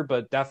roster,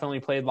 but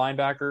definitely played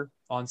linebacker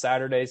on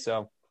Saturday.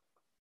 So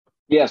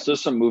yes,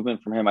 there's some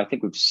movement from him. I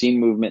think we've seen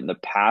movement in the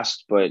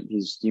past, but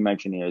you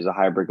mentioned he's a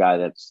hybrid guy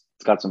that's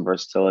got some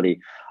versatility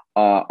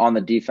on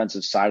the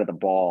defensive side of the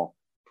ball.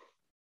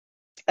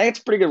 I think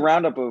it's a pretty good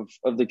roundup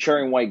of the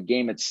Cherry and White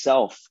game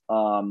itself.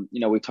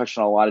 We touched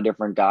on a lot of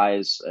different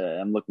guys.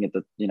 I'm looking at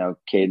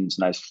Caden's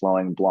nice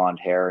flowing blonde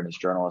hair and his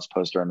journalist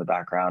poster in the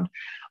background.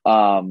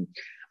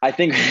 I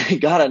think we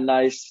got a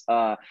nice,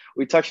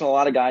 we touched on a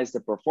lot of guys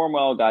that perform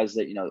well, guys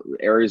that,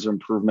 areas of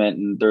improvement.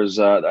 And there's,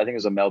 I think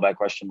there's a mailbag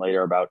question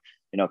later about,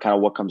 kind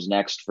of what comes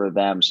next for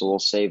them. So we'll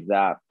save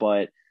that.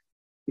 But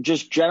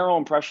just general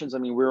impressions. I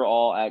mean, we were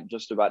all at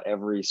just about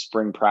every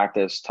spring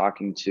practice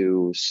talking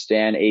to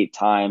Stan 8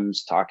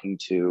 times, talking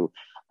to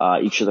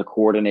each of the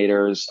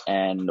coordinators.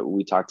 And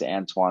we talked to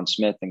Antoine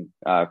Smith and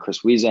Chris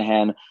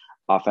Wiesehan,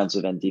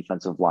 offensive and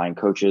defensive line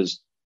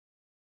coaches.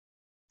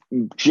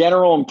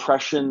 General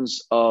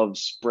impressions of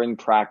spring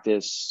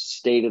practice,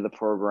 state of the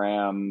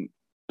program,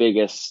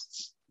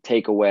 biggest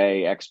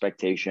takeaway,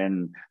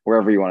 expectation,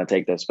 wherever you want to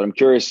take this. But I'm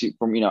curious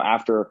from,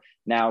 after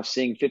now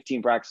seeing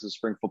 15 practices of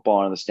spring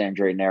football in the Stan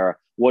Drayton era,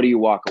 what do you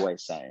walk away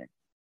saying?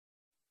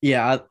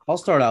 Yeah, I'll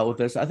start out with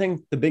this. I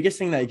think the biggest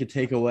thing that you could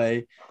take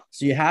away,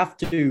 so you have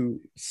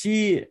to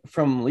see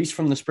from, at least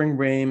from the spring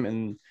game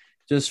and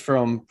just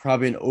from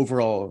probably an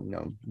overall,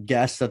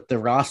 guess that the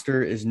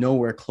roster is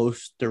nowhere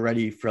close to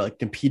ready for like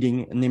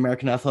competing in the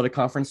American Athletic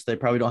Conference. They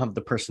probably don't have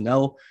the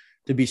personnel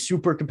to be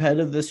super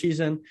competitive this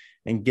season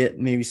and get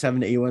maybe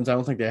 7 to 8 wins. I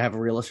don't think they have a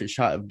realistic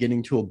shot of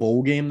getting to a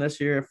bowl game this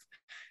year.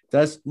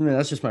 That's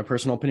just my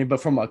personal opinion.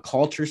 But from a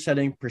culture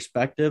setting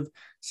perspective,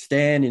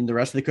 Stan and the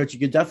rest of the coach, you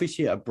could definitely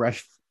see a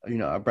breath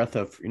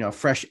of,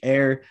 fresh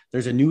air.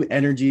 There's a new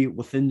energy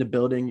within the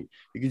building.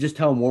 You can just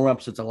tell in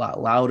warm-ups it's a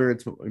lot louder.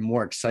 It's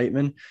more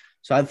excitement.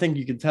 So I think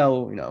you can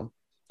tell,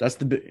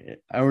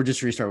 I would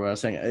just restart what I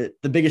was saying.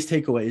 The biggest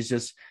takeaway is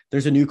just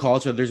there's a new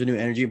culture, there's a new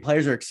energy, and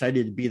players are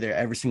excited to be there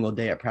every single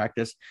day at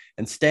practice.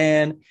 And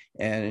Stan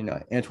and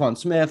Antoine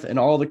Smith and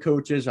all the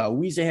coaches,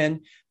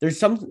 Wiesehan,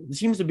 it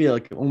seems to be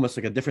like almost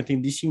like a different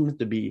theme. These seem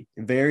to be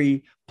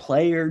very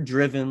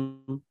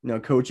player-driven,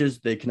 coaches.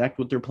 They connect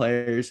with their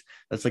players.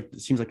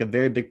 Seems like a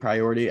very big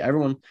priority.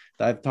 Everyone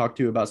that I've talked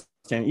to about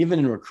Stan, even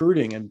in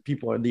recruiting and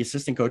people, the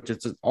assistant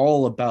coaches, it's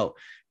all about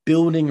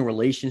building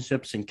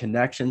relationships and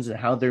connections and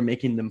how they're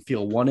making them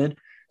feel wanted.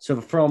 So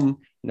from,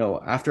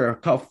 after a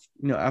tough,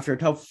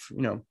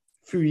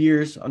 few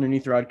years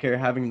underneath Rod Carey,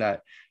 having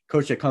that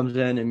coach that comes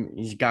in and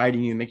he's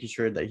guiding you, making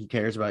sure that he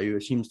cares about you,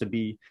 it seems to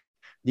be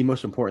the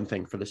most important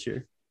thing for this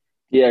year.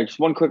 Yeah. Just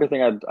one quicker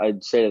thing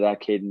I'd say to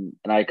that, Caden,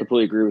 and I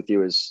completely agree with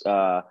you is,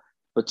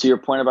 but to your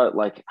point about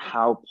like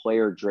how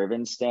player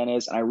driven Stan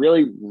is, and I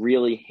really,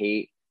 really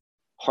hate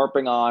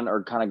harping on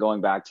or kind of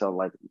going back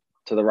to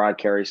the Rod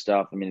Carey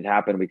stuff. I mean, it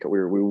happened. We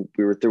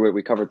were through it.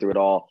 We covered through it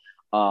all.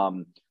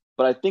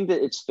 But I think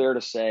that it's fair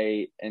to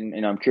say,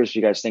 and I'm curious what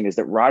you guys think, is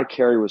that Rod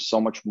Carey was so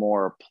much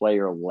more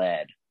player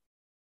led,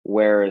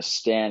 whereas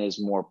Stan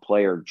is more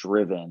player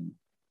driven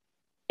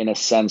in a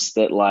sense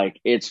that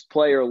it's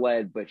player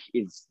led, but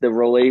it's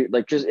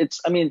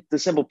the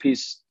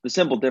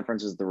simple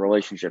difference is the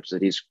relationships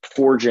that he's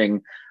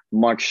forging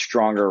much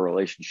stronger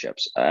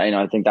relationships.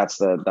 I think that's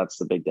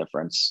the big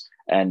difference.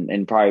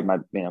 And probably my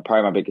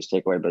biggest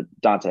takeaway. But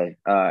Dante,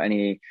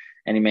 any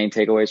main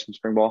takeaways from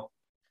spring ball?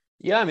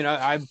 Yeah, I mean,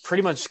 I'm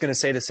pretty much going to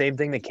say the same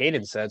thing that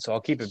Caden said, so I'll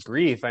keep it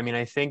brief. I mean,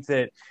 I think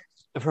that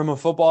from a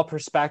football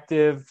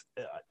perspective,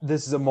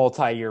 this is a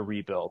multi-year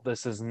rebuild.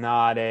 This is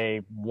not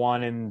a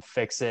one and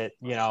fix it.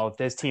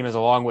 This team has a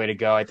long way to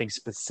go. I think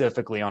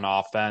specifically on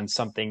offense,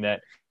 something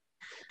that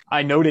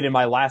I noted in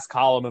my last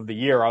column of the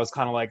year, I was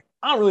kind of like,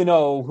 I don't really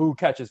know who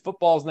catches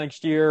footballs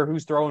next year,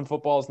 who's throwing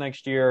footballs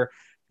next year.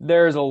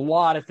 There's a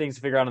lot of things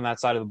to figure out on that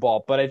side of the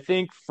ball. But I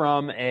think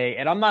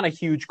and I'm not a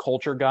huge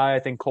culture guy. I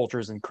think culture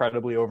is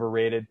incredibly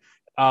overrated.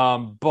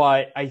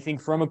 But I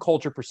think from a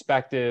culture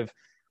perspective,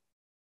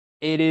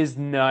 it is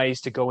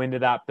nice to go into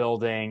that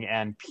building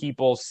and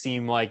people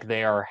seem like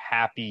they are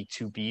happy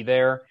to be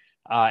there.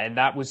 And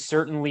that was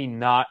certainly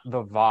not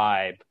the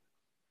vibe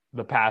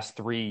the past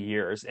 3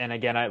 years. And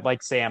again, I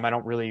like Sam, I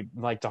don't really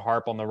like to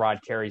harp on the Rod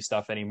Carey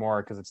stuff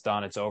anymore because it's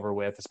done, it's over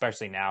with,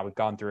 especially now. We've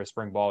gone through a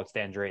spring ball with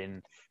Stan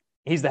Drayton.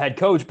 He's the head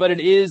coach, but it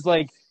is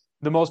like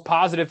the most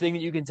positive thing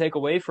that you can take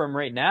away from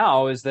right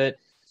now is that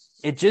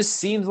it just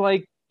seems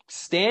like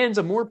Stan's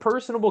a more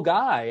personable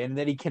guy and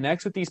that he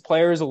connects with these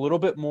players a little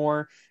bit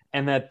more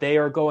and that they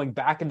are going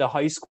back into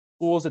high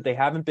schools that they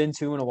haven't been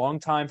to in a long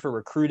time for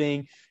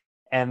recruiting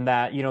and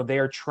that, they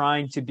are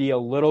trying to be a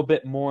little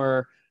bit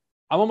more,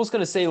 I'm almost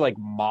going to say like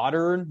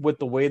modern with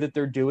the way that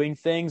they're doing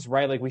things,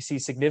 right? Like we see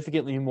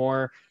significantly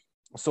more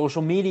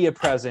social media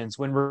presence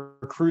when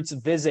recruits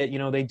visit,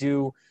 they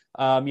do,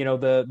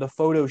 the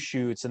photo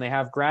shoots and they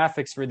have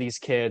graphics for these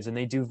kids and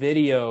they do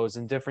videos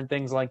and different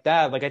things like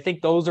that. Like, I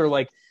think those are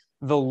like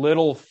the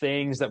little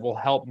things that will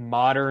help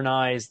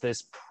modernize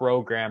this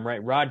program,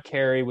 right? Rod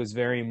Carey was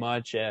very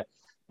much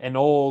an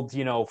old,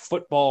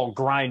 football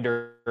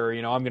grinder.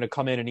 I'm going to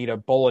come in and eat a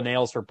bowl of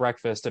nails for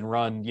breakfast and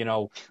run,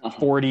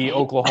 40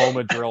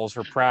 Oklahoma drills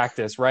for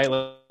practice, right?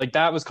 Like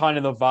that was kind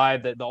of the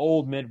vibe, that the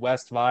old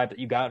Midwest vibe that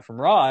you got from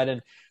Rod.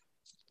 And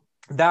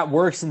that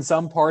works in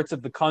some parts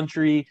of the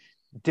country,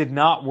 did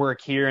not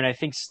work here. And I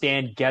think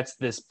Stan gets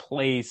this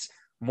place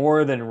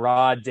more than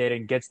Rod did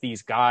and gets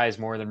these guys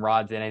more than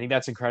Rod did. I think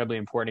that's incredibly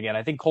important. Again,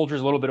 I think culture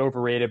is a little bit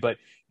overrated, but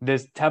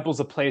this Temple's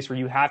a place where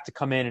you have to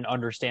come in and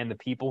understand the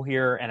people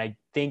here. And I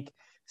think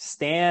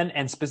Stan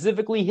and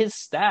specifically his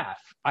staff,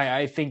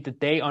 I think that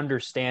they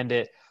understand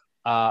it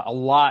a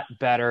lot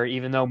better,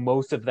 even though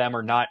most of them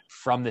are not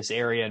from this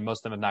area and most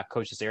of them have not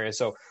coached this area.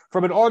 So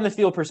from an on the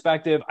field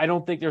perspective, I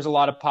don't think there's a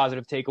lot of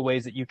positive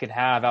takeaways that you can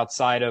have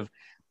outside of,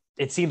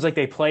 it seems like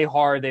they play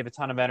hard, they have a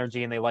ton of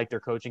energy and they like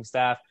their coaching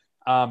staff.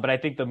 But I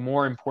think the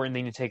more important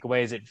thing to take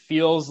away is it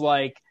feels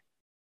like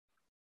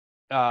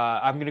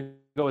I'm going to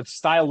go with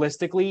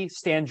stylistically,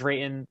 Stan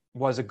Drayton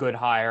was a good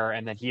hire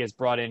and that he has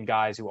brought in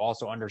guys who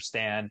also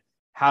understand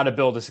how to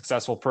build a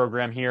successful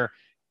program here.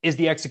 Is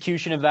the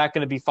execution of that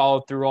going to be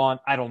followed through on?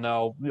 I don't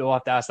know. We'll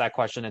have to ask that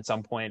question at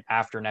some point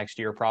after next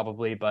year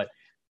probably, but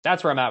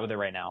that's where I'm at with it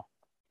right now.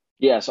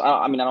 Yeah, so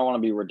I don't want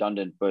to be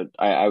redundant, but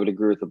I would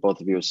agree with what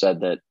both of you have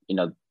said that,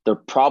 they're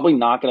probably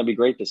not going to be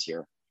great this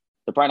year.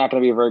 They're probably not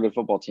going to be a very good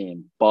football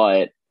team,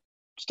 but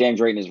Stan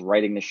Drayton is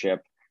righting the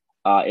ship.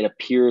 It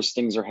appears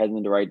things are heading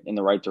in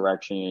the right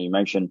direction. You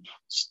mentioned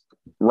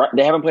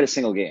they haven't played a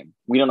single game.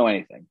 We don't know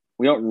anything.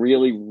 We don't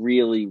really,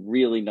 really,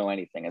 really know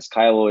anything. As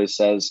Kyle always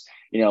says,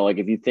 like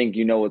if you think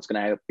you know what's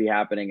going to be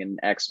happening in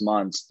X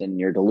months, then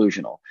you're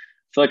delusional.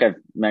 I feel like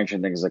I've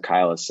mentioned things that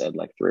Kyle has said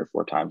like 3 or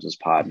 4 times this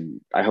pod,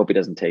 and I hope he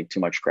doesn't take too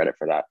much credit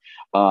for that.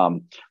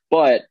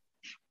 But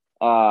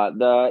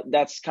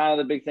that's kind of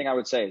the big thing I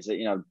would say is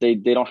that, they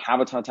don't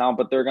have a ton of talent,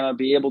 but they're going to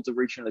be able to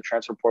reach into the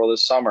transfer portal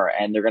this summer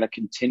and they're going to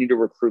continue to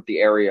recruit the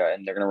area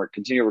and they're going to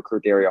continue to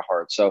recruit the area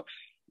hard. So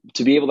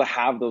to be able to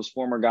have those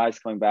former guys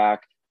coming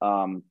back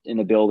in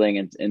the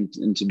building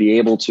and to be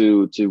able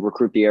to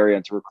recruit the area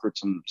and to recruit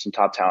some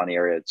top talent in the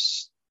area,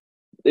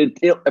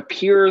 it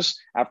appears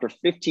after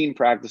 15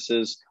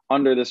 practices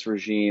under this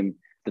regime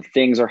that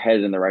things are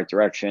headed in the right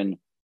direction.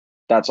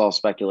 That's all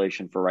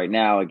speculation for right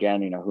now.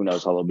 Again, who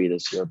knows how they'll be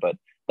this year, but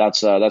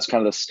that's kind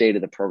of the state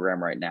of the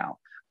program right now.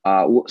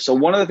 So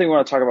one other thing we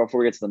want to talk about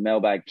before we get to the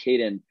mailbag,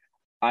 Caden,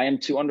 I am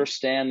to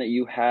understand that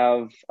you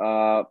have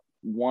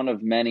one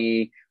of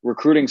many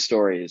recruiting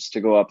stories to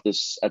go up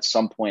at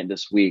some point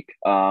this week.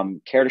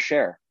 Care to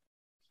share?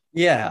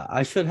 Yeah,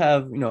 I should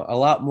have, a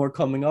lot more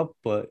coming up,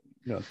 but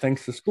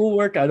thanks to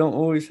schoolwork, I don't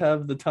always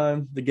have the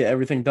time to get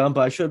everything done,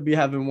 but I should be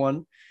having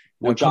one.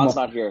 Well, John's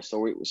not here,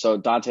 so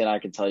Dante and I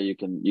can tell you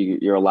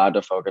you're allowed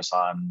to focus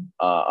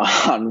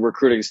on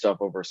recruiting stuff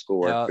over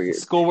schoolwork.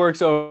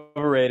 Schoolwork's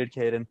overrated,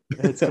 Caden.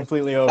 It's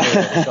completely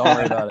overrated. Don't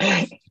worry about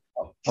it.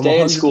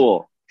 Stay in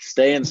school.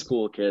 Stay in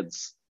school,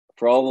 kids.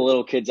 For all the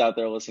little kids out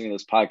there listening to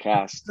this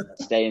podcast,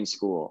 stay in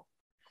school.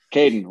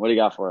 Caden, what do you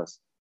got for us?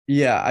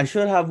 Yeah, I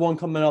should have one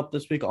coming up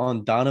this week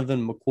on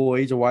Donovan McCoy.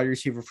 He's a wide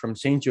receiver from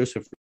St.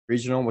 Joseph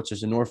Regional, which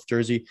is in North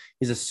Jersey.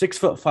 He's a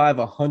 6'5",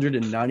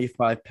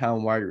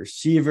 195-pound wide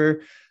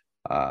receiver.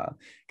 Got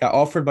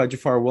offered by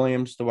Jafar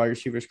Williams, the wide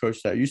receivers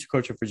coach that used to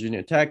coach at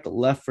Virginia Tech,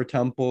 left for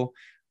Temple.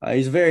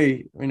 He's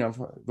very,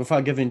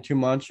 without giving too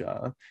much,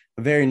 a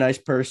very nice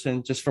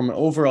person, just from an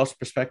overall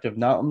perspective,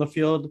 not on the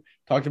field.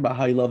 Talked about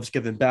how he loves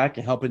giving back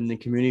and helping the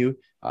community.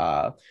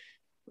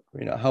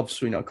 helps,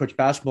 coach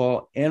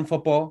basketball and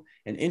football.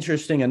 And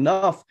interesting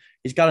enough,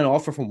 he's got an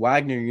offer from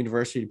Wagner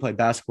University to play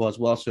basketball as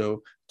well.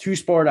 So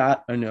two-sport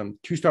athlete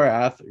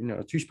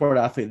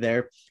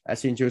there at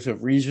St. Joseph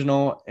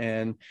Regional.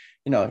 And,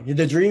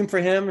 the dream for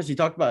him, as he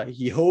talked about,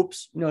 he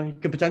hopes, he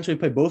could potentially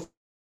play both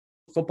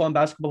football and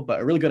basketball, but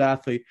a really good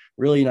athlete,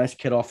 really nice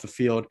kid off the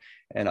field.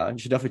 And you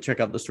should definitely check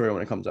out the story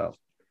when it comes out.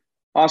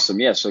 Awesome.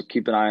 Yeah. So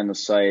keep an eye on the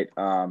site.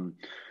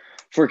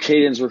 For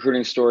Caden's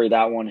recruiting story,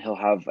 that one, he'll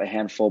have a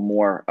handful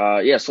more.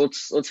 So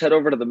let's head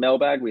over to the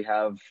mailbag. We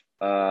have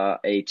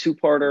a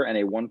two-parter and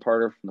a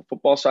one-parter from the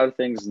football side of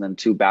things, and then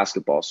two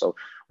basketball. So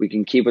we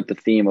can keep with the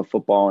theme of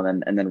football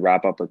and then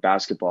wrap up with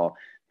basketball.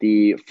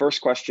 The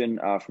first question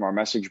from our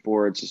message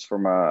boards is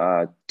from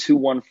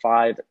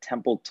 215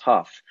 Temple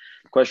Tough.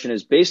 The question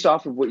is, based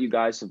off of what you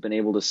guys have been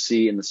able to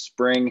see in the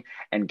spring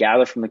and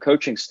gather from the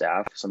coaching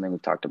staff, something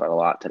we've talked about a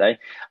lot today,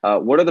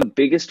 what are the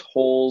biggest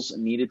holes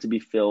needed to be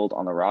filled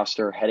on the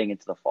roster heading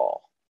into the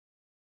fall?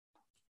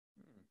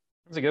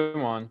 That's a good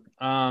one.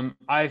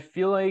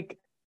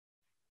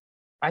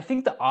 I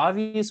think the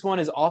obvious one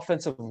is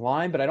offensive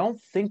line, but I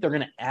don't think they're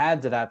going to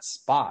add to that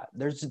spot.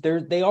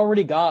 They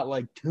already got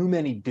like too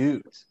many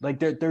dudes. Like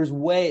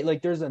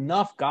there's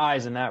enough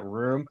guys in that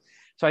room.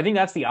 So I think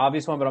that's the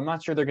obvious one, but I'm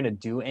not sure they're going to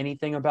do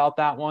anything about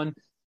that one.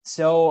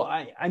 So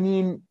I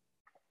mean,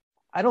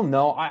 I don't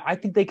know. I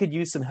think they could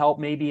use some help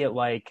maybe at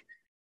like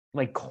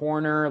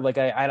corner. Like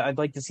I'd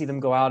like to see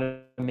them go out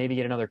and maybe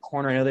get another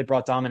corner. I know they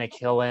brought Dominic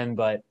Hill in,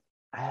 but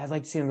I'd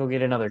like to see them go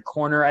get another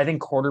corner. I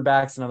think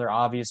quarterback's another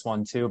obvious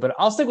one too, but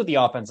I'll stick with the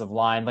offensive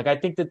line. Like I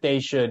think that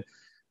they should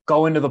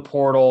go into the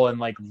portal and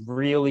like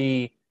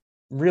really,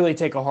 really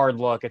take a hard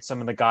look at some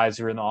of the guys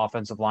who are in the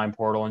offensive line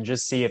portal and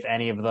just see if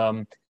any of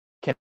them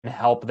can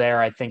help there.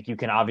 I think you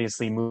can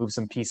obviously move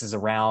some pieces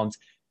around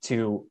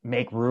to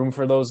make room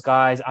for those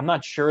guys. I'm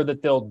not sure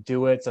that they'll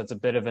do it, so it's a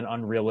bit of an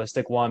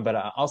unrealistic one, but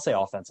I'll say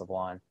offensive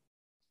line.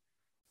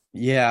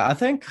 Yeah, I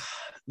think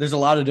there's a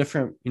lot of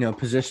different,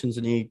 positions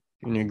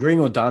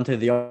agreeing with Dante,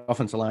 the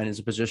offensive line is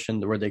a position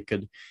where they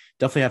could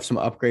definitely have some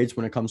upgrades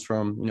when it comes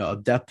from, a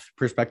depth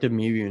perspective,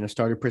 maybe even a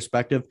starter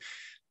perspective.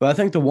 But I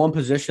think the one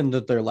position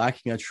that they're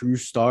lacking a true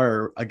star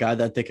or a guy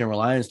that they can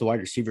rely on is the wide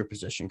receiver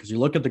position. Because you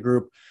look at the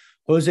group,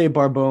 Jose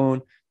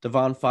Barbone,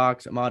 Devon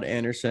Fox, Ahmad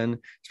Anderson,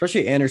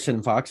 especially Anderson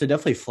and Fox, they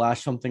definitely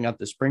flashed something at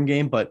the spring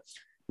game. But,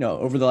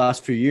 over the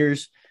last few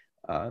years,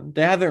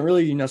 they haven't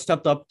really,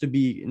 stepped up to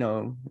be,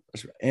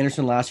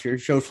 Anderson last year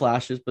showed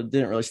flashes, but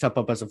didn't really step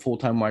up as a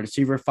full-time wide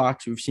receiver.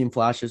 Fox, we've seen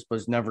flashes, but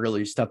has never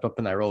really stepped up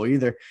in that role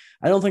either.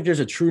 I don't think there's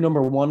a true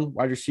number one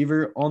wide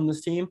receiver on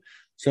this team.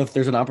 So if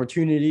there's an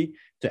opportunity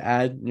to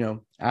add,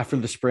 after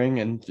the spring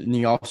and in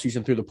the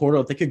offseason through the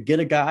portal, if they could get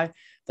a guy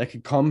that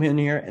could come in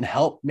here and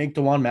help make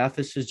Dewan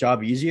Mathis'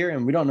 job easier.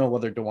 And we don't know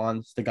whether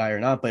Dewan's the guy or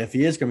not, but if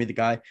he is going to be the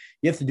guy,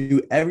 you have to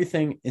do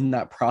everything in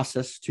that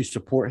process to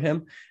support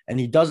him. And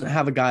he doesn't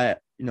have a guy,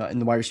 in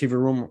the wide receiver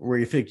room where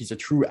you think he's a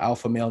true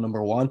alpha male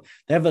number one.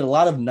 They have a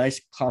lot of nice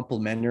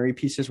complementary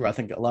pieces where I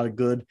think a lot of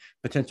good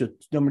potential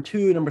number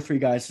two, number three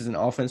guys is an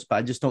offense, but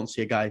I just don't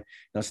see a guy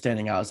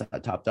standing out as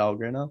that top dog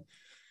right now.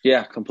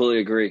 Yeah, completely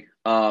agree.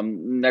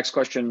 Next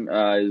question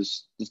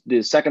is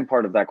the second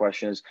part of that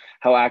question is,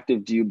 how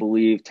active do you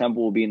believe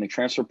Temple will be in the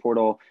transfer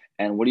portal?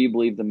 And what do you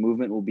believe the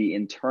movement will be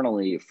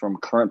internally from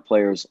current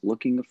players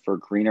looking for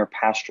greener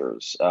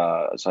pastures?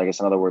 So I guess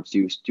in other words,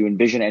 do you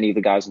envision any of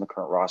the guys on the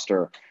current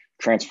roster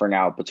transferring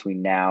out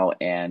between now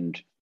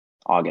and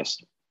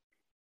August?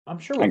 I'm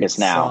sure we'll get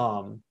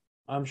some.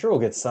 I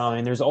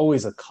mean, there's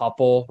always a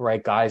couple,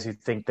 right? Guys who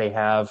think they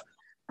have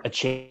a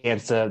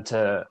chance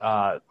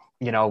to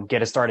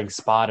get a starting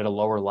spot at a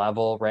lower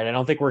level, right? I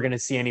don't think we're going to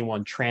see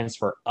anyone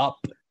transfer up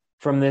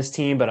from this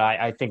team, but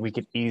I think we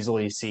could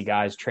easily see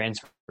guys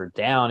transfer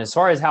down. As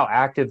far as how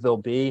active they'll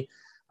be,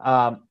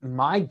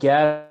 my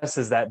guess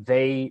is that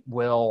they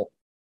will,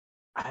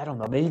 I don't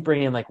know, maybe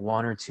bring in like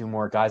one or two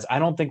more guys. I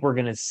don't think we're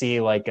going to see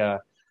like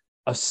a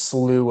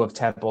slew of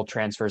Temple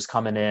transfers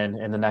coming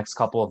in the next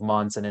couple of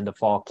months and into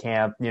fall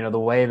camp. The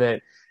way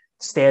that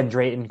Stan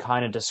Drayton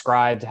kind of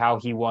described how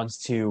he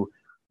wants to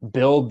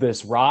build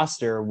this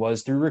roster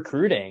was through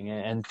recruiting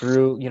and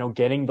through,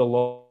 getting the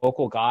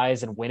local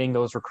guys and winning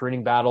those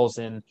recruiting battles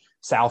in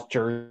South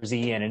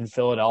Jersey and in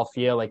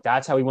Philadelphia. Like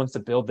that's how he wants to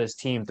build this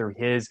team, through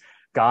his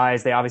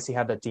guys. They obviously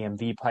have that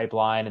DMV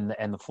pipeline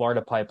and the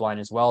Florida pipeline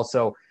as well.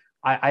 So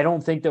I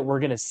don't think that we're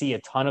going to see a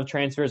ton of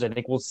transfers. I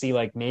think we'll see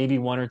like maybe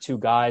one or two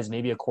guys,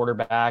 maybe a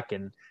quarterback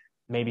and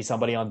maybe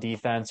somebody on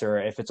defense, or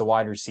if it's a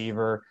wide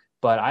receiver.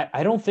 But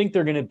I don't think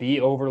they're going to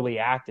be overly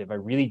active. I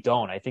really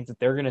don't. I think that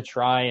they're going to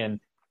try and,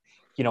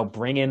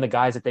 bring in the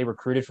guys that they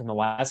recruited from the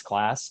last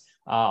class.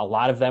 A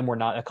lot of them were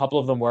not, a couple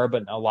of them were,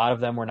 but a lot of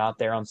them were not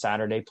there on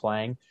Saturday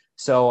playing.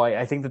 So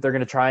I think that they're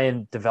going to try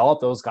and develop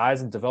those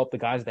guys and develop the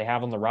guys they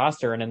have on the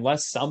roster. And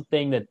unless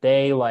something that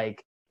they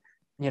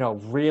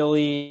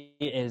really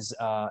is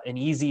an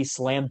easy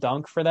slam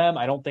dunk for them,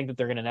 I don't think that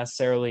they're going to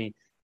necessarily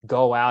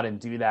go out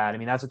and do that. I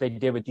mean, that's what they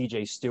did with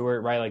DJ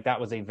Stewart, right? Like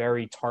that was a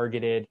very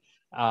targeted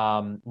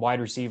wide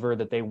receiver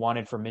that they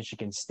wanted from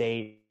Michigan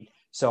State.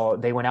 So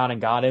they went out and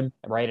got him,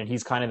 right? And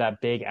he's kind of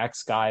that big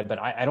X guy. But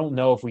I don't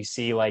know if we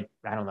see I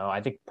don't know.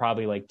 I think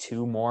probably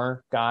 2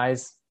 more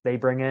guys they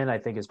bring in, I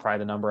think is probably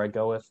the number I'd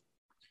go with.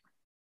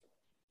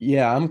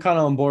 Yeah, I'm kind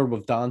of on board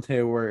with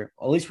Dante, where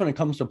at least when it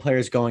comes to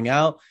players going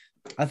out,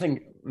 I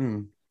think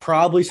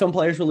probably some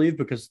players will leave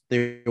because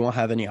they won't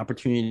have any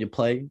opportunity to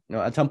play,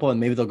 at Temple, and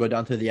maybe they'll go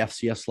down to the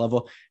FCS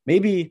level.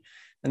 Maybe,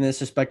 and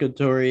this is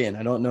speculatory, and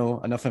I don't know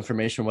enough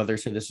information whether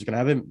this is going to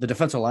happen. The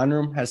defensive line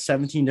room has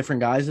 17 different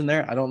guys in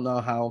there. I don't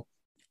know how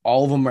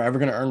all of them are ever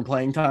going to earn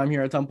playing time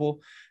here at Temple.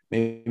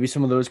 Maybe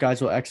some of those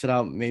guys will exit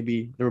out.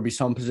 Maybe there will be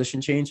some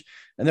position change.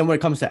 And then when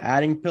it comes to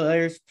adding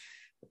players,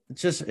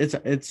 it's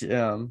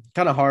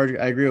kind of hard.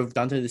 I agree with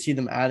Dante to see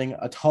them adding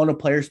a ton of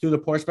players through the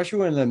port, especially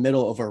when in the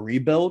middle of a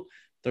rebuild.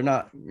 They're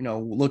not,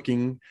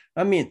 looking.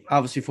 I mean,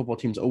 obviously, football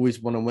teams always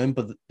want to win,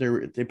 but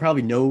they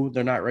probably know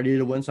they're not ready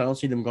to win. So I don't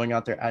see them going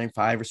out there adding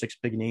 5 or 6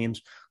 big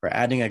names or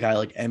adding a guy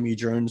like Emmy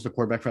Jones, the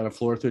quarterback out of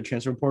Florida, through the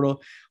transfer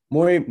portal.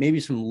 More maybe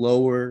some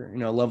lower,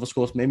 level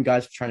schools. Maybe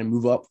guys trying to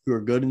move up who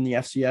are good in the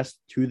FCS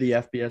to the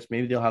FBS.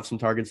 Maybe they'll have some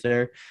targets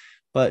there.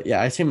 But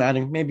yeah, I see them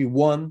adding maybe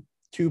 1,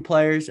 2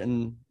 players,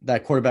 and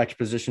that quarterback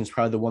position is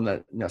probably the one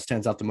that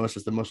stands out the most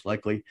as the most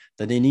likely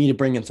that they need to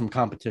bring in some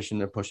competition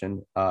to push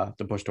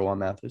D'Wan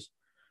Mathis.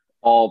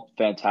 All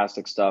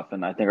fantastic stuff,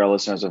 and I think our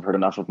listeners have heard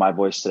enough of my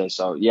voice today.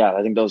 So yeah,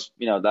 I think those,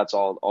 that's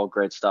all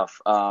great stuff.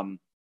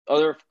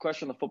 Other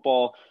question on the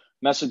football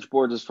message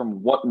board is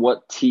from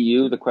what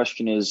TU. The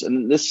question is,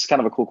 and this is kind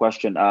of a cool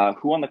question,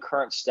 who on the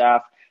current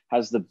staff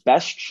has the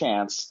best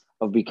chance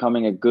of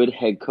becoming a good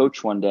head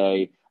coach one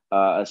day,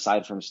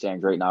 aside from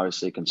Stan Drayton,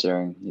 obviously,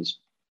 considering he's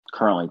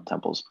currently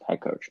Temple's head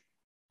coach?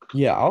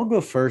 Yeah, I'll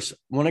go first.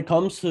 When it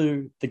comes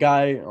to the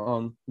guy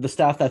on the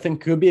staff that I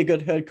think could be a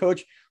good head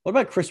coach, what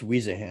about Chris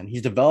Wiesehan?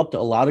 He's developed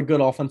a lot of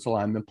good offensive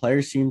linemen.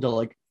 Players seem to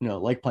like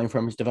playing for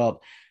him. He's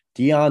developed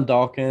Dion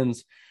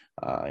Dawkins,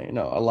 a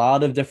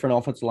lot of different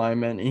offensive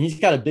linemen, and he's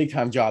got a big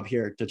time job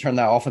here to turn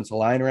that offensive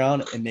line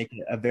around and make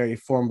it a very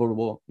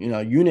formidable,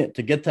 unit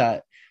to get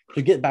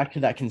back to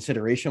that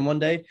consideration one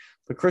day.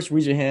 But Chris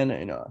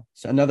Wiesehan,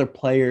 is another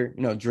player,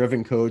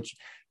 driven coach.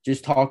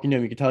 Just talking to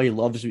him, you can tell he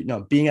loves,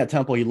 being at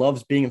Temple. He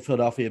loves being in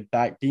Philadelphia,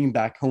 being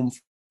back home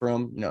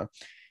from,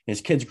 his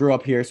kids grew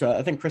up here. So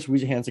I think Chris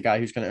Wiesehan's a guy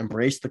who's going to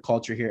embrace the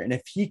culture here. And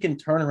if he can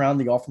turn around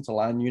the offensive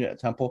line unit at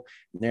Temple,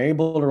 and they're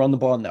able to run the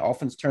ball and the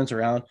offense turns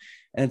around,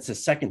 and it's the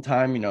second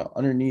time,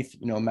 underneath,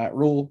 Matt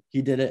Rule,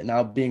 he did it, and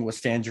now being with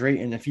Stan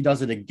Drayton. If he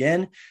does it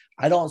again,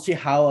 I don't see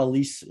how at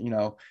least,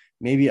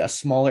 maybe a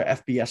smaller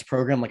FBS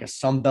program like a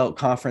Sun Belt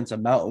Conference, a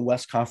Mountain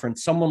West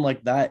Conference, someone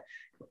like that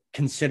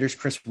considers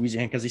Chris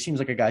Wiesehan, because he seems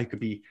like a guy who could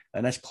be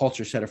a nice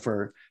culture setter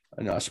for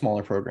a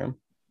smaller program.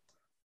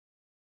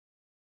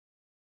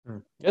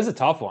 It's a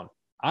tough one.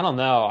 I don't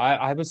know.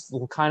 I was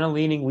kind of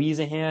leaning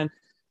Wiesehan.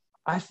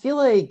 I feel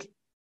like,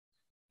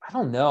 I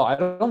don't know. I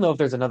don't know if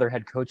there's another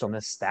head coach on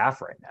this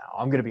staff right now.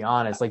 I'm going to be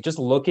honest. Just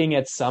looking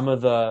at some of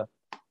the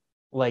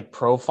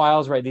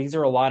profiles, right? These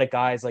are a lot of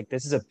guys.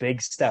 This is a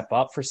big step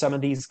up for some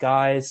of these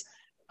guys.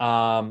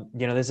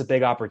 This is a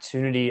big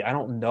opportunity. I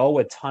don't know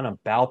a ton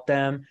about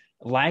them.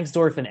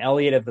 Langsdorf and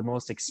Elliott have the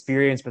most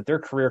experience, but they're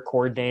career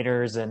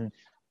coordinators, and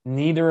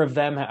neither of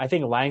them, I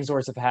think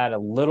Langsdorf have had a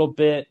little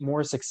bit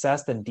more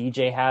success than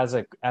DJ has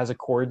as a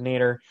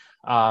coordinator.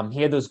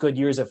 He had those good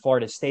years at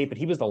Florida State, but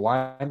he was the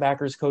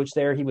linebackers coach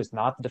there. He was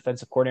not the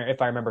defensive coordinator,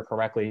 if I remember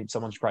correctly.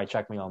 Someone should probably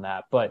check me on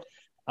that. But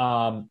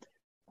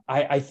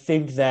I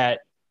think that,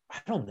 I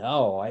don't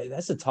know.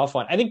 That's a tough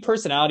one. I think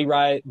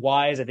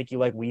personality-wise, I think you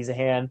like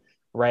Wiesehan,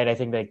 right? I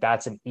think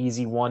that's an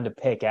easy one to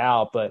pick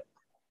out, but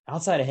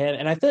outside of him,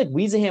 and I feel like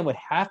Wiesehan would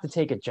have to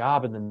take a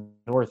job in the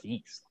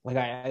Northeast.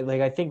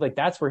 I think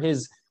that's where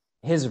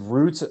his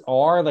roots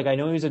are. I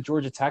know he was at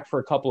Georgia Tech for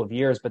a couple of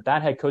years, but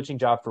that head coaching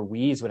job for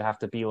Wies would have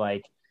to be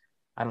I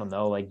don't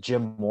know,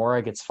 Jim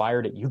Mora gets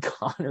fired at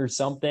UConn or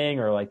something,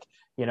 or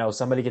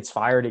somebody gets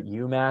fired at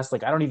UMass.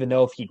 I don't even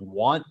know if he'd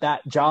want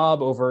that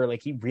job over,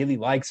 he really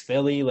likes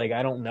Philly.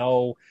 I don't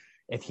know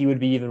if he would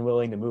be even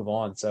willing to move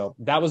on. So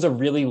that was a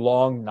really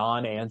long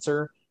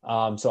non-answer.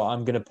 So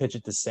I'm going to pitch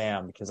it to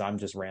Sam because I'm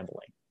just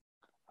rambling.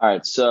 All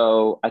right.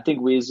 So I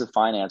think Wies is a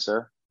fine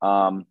answer.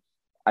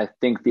 I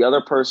think the other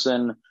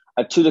person,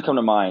 I have 2 that come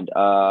to mind.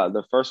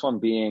 The first one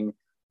being,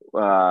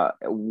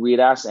 we had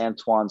asked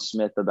Antoine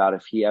Smith about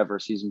if he ever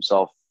sees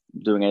himself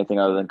doing anything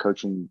other than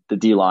coaching the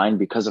D-line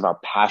because of how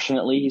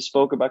passionately he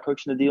spoke about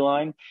coaching the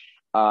D-line.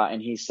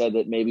 And he said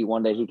that maybe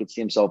one day he could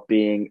see himself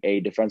being a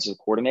defensive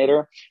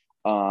coordinator.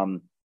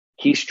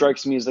 He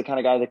strikes me as the kind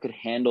of guy that could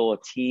handle a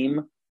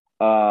team,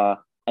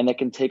 and that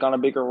can take on a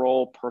bigger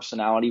role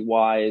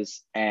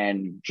personality-wise,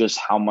 and just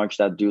how much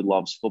that dude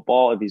loves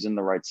football if he's in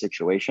the right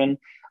situation.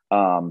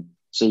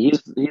 So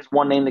he's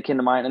one name that came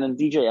to mind. And then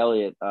DJ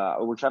Elliott,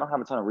 which I don't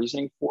have a ton of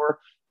reasoning for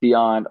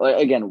beyond,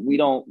 again,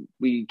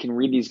 we can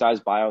read these guys'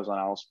 bios on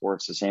Owl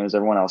Sports the same as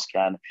everyone else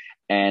can.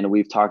 And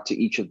we've talked to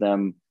each of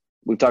them.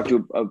 We've talked to,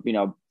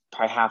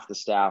 probably half the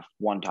staff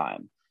one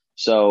time.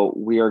 So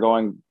we are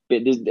going.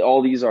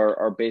 All these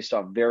are based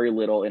off very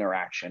little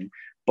interaction,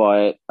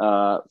 but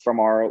from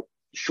our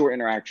short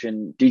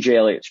interaction, DJ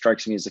Elliott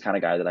strikes me as the kind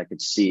of guy that I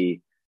could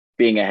see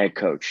being a head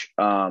coach.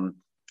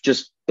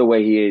 Just the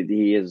way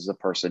he is as a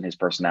person, his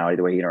personality,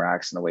 the way he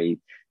interacts, and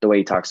the way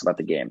he talks about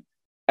the game.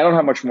 I don't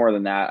have much more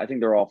than that. I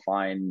think they're all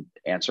fine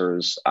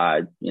answers.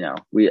 We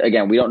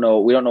don't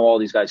know all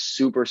these guys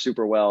super,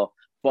 super well,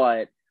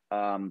 but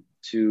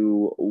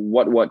to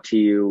what to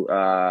you,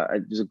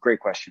 is a great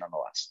question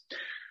nonetheless.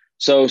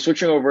 So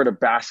switching over to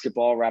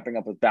basketball, wrapping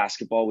up with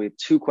basketball, we have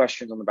 2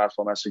 questions on the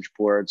basketball message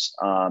boards.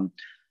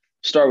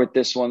 Start with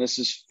this one. This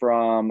is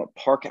from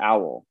Park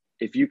Owl.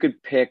 If you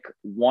could pick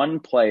one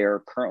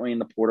player currently in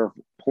the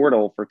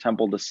portal for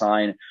Temple to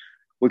sign,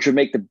 which would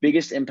make the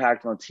biggest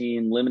impact on the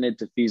team, limited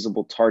to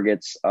feasible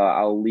targets,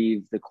 I'll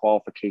leave the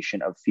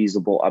qualification of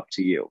feasible up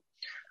to you.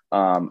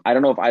 I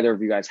don't know if either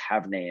of you guys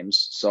have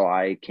names, so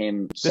I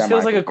came. This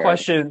feels like a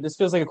question. This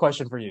feels like a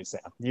question for you,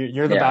 Sam.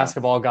 You're the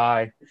basketball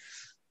guy.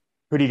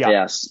 Who do you got?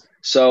 Yes.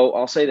 So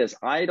I'll say this: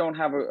 I don't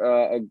have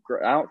I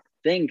don't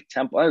think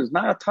Temple. There's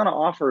not a ton of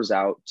offers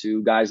out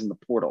to guys in the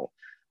portal.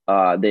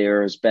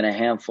 There's been a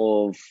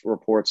handful of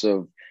reports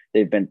of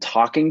they've been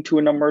talking to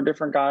a number of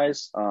different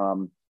guys,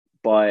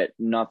 but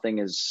nothing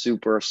is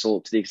super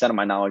to the extent of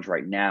my knowledge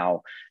right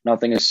now.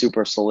 Nothing is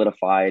super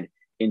solidified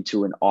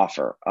into an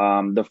offer.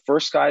 The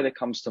first guy that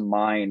comes to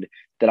mind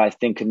that I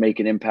think could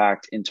make an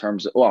impact in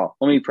terms of, well,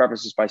 let me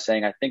preface this by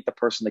saying I think the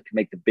person that can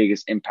make the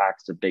biggest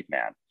impact is a big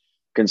man,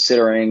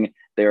 considering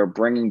they're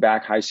bringing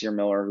back Hysier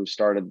Miller, who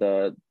started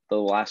the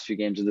last few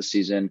games of the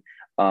season,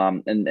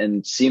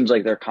 and seems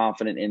like they're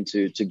confident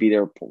to be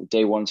their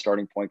day one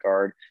starting point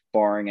guard,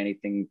 barring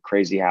anything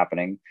crazy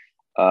happening.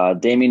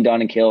 Damian Dunn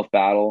and Caleb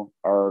Battle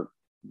are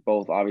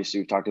both, obviously,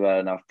 we've talked about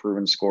enough,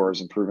 proven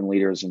scorers and proven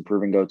leaders and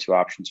proven go-to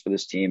options for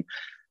this team.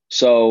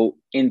 So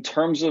in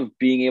terms of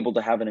being able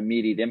to have an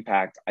immediate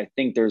impact, I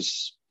think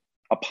there's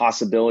a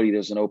possibility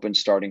there's an open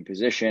starting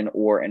position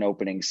or an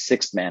opening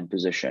 6th-man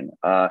position,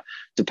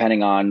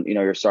 depending on,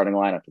 your starting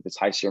lineup. If it's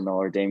Hysier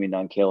Miller, Damian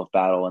Dunn, Caleb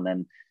Battle, and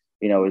then,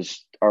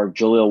 are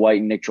Jaleel White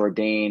and Nick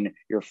Jourdain,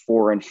 you're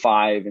 4 and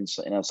 5 and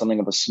something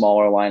of a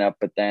smaller lineup.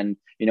 But then,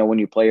 when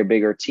you play a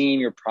bigger team,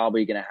 you're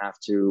probably going to have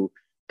to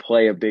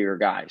play a bigger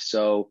guy.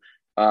 So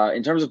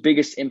in terms of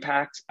biggest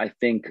impact, I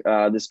think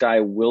this guy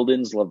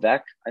Wildens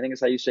Levesque, I think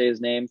is how you say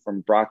his name,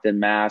 from Brockton,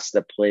 Mass,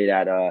 that played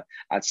at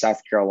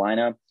South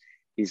Carolina.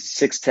 He's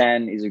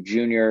 6'10". He's a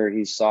junior.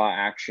 He saw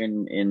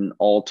action in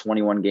all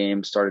 21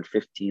 games, started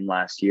 15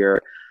 last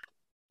year.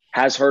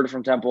 Has heard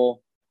from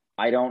Temple.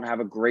 I don't have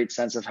a great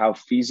sense of how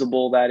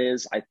feasible that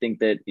is. I think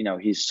that,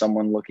 he's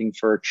someone looking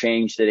for a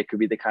change, that it could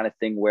be the kind of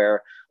thing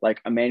where, like,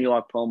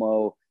 Emmanuel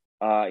Okpomo,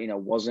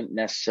 wasn't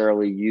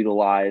necessarily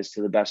utilized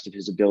to the best of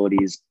his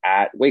abilities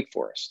at Wake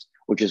Forest,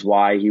 which is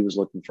why he was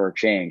looking for a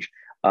change.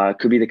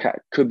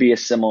 Could be a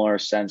similar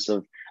sense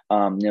of,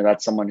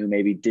 that's someone who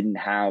maybe didn't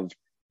have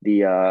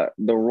the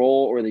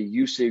role or the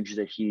usage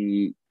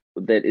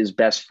that is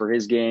best for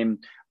his game,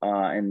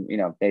 and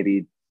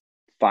maybe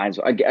finds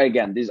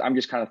again. I'm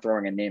just kind of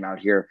throwing a name out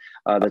here.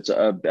 That's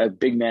a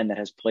big man that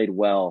has played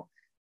well.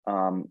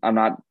 I'm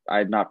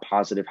not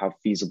positive how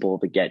feasible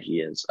of a get he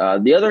is.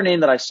 The other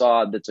name that I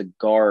saw that's a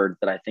guard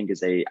that I think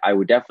I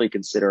would definitely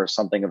consider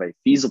something of a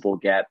feasible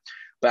get,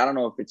 but I don't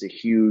know if it's a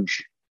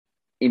huge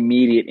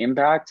immediate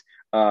impact,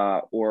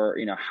 or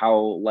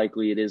how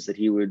likely it is that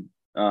he would.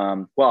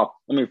 Well,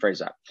 let me rephrase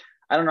that.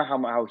 I don't know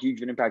how huge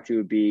of an impact he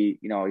would be.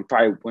 He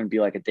probably wouldn't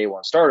be like a day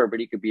one starter, but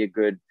he could be a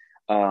good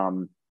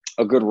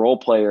role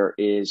player.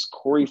 Is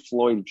Corey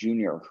Floyd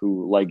Jr.,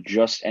 who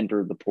just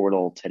entered the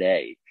portal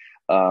today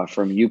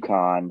from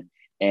UConn,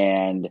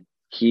 and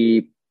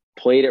he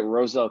played at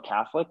Roselle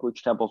Catholic,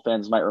 which Temple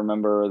fans might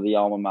remember, the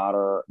alma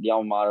mater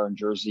and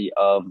jersey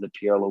of the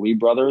Pierre Louis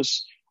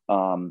brothers.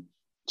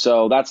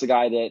 So that's a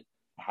guy that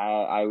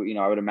I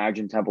would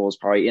imagine Temple is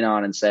probably in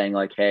on and saying,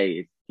 like,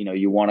 hey,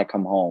 you want to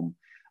come home,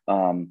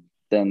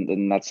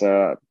 then that's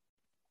a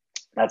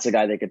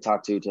guy they could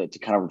talk to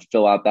kind of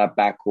fill out that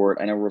backcourt.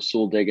 I know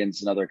Rasul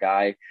Diggins, another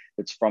guy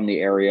that's from the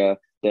area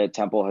that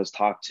Temple has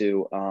talked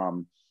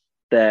to,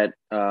 that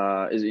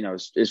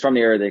is from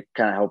the area that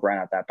kind of help round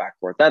out that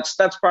backcourt. That's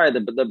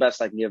probably the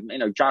best I can give.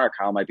 John or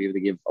Kyle might be able to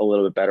give a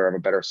little bit better, have a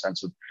better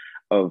sense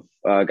of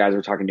guys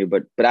we're talking to.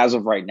 But as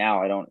of right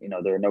now, I don't,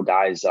 there are no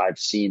guys that I've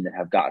seen that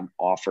have gotten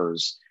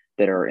offers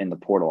that are in the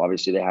portal.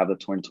 Obviously, they have the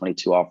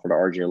 2022 offer to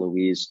RJ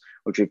Louise,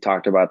 which we've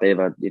talked about. They have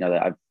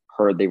that I've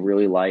heard they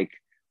really like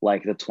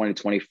the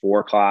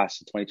 2024 class,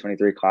 the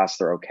 2023 class,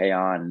 they're okay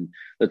on. And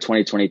the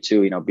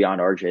 2022,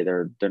 beyond RJ,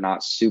 they're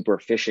not super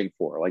fishing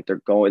for. Like, they're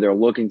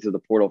looking through the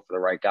portal for the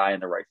right guy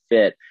and the right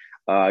fit.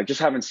 Just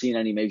haven't seen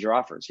any major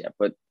offers yet.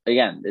 But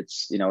again,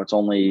 it's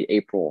only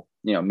April,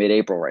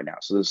 mid-April right now.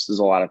 So there's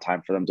a lot of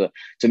time for them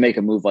to make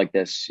a move like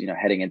this,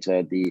 heading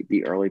into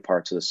the early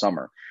parts of the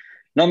summer.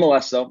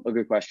 Nonetheless, though, a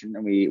good question,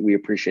 and we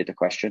appreciate the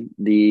question.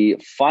 The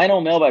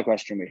final mailbag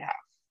question we have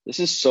This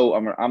is so.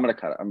 I'm gonna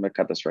cut it. I'm gonna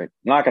cut this right. I'm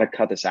not gonna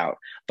cut this out,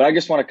 but I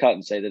just want to cut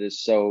and say that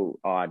it's so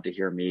odd to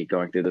hear me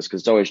going through this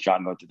because it's always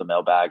John going through the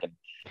mailbag and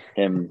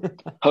him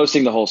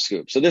hosting the whole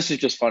scoop. So this is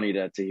just funny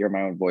to hear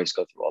my own voice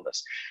go through all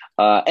this.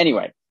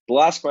 Anyway, the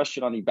last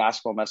question on the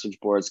basketball message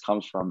boards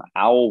comes from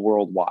Owl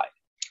Worldwide,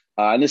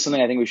 and this is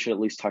something I think we should at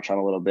least touch on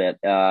a little bit.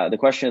 The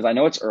question is: I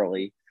know it's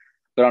early,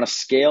 but on a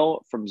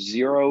scale from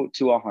 0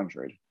 to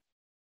 100,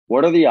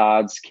 what are the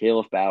odds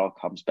Caleb Battle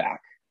comes back?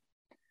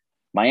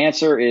 My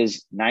answer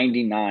is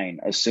 99,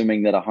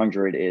 assuming that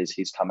 100 is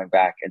he's coming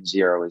back and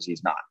 0 is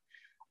he's not.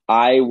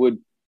 I would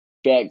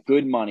bet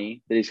good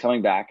money that he's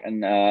coming back.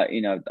 And, I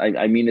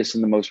mean this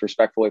in the most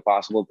respectful way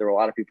possible. There were a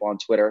lot of people on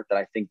Twitter that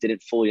I think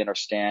didn't fully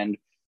understand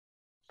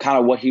kind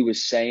of what he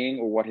was saying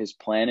or what his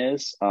plan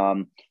is.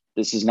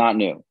 This is not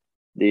new.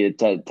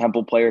 The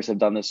Temple players have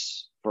done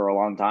this for a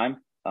long time.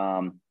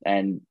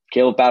 And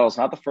Caleb Battle is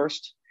not the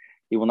first.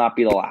 He will not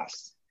be the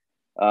last.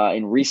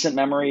 In recent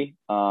memory,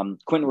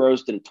 Quentin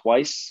Rose did it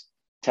twice,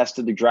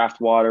 tested the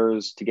draft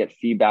waters to get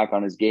feedback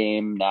on his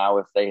game. Now,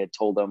 if they had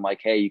told him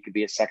like, hey, you could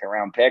be a second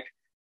round pick,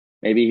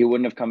 maybe he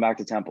wouldn't have come back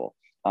to Temple,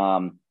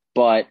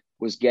 but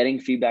was getting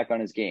feedback on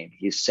his game.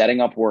 He's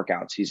setting up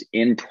workouts. He's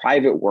in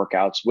private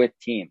workouts with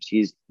teams.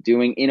 He's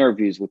doing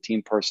interviews with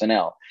team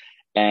personnel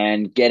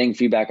and getting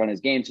feedback on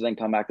his game to then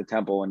come back to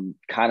Temple and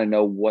kind of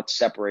know what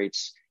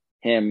separates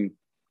him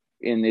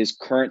in his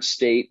current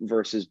state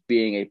versus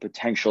being a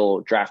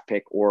potential draft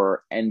pick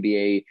or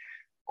NBA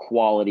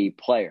quality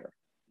player.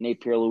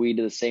 Nate Pierre-Louis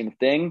did the same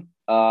thing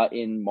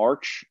in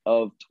March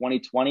of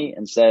 2020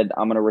 and said,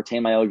 I'm going to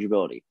retain my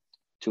eligibility.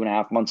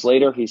 2.5 months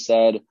later, he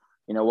said,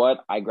 you know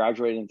what? I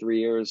graduated in 3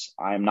 years.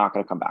 I'm not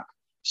going to come back.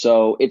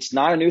 So it's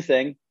not a new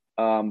thing.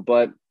 And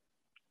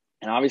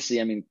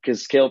obviously, I mean,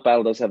 because Caleb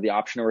Battle does have the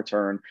option to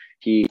return.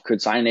 He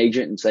could sign an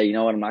agent and say, you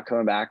know what? I'm not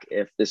coming back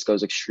if this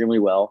goes extremely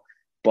well.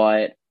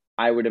 But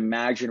I would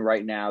imagine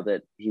right now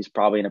that he's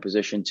probably in a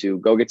position to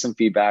go get some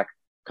feedback,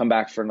 come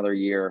back for another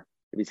year.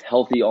 If he's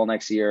healthy all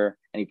next year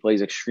and he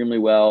plays extremely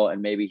well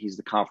and maybe he's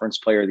the conference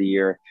player of the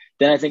year,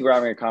 then I think we're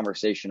having a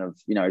conversation of,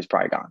 he's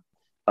probably gone.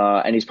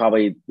 And he's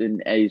probably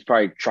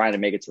trying to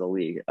make it to the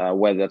league,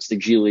 whether that's the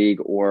G League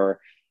or,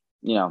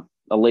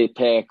 a late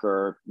pick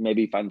or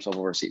maybe find himself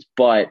overseas.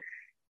 But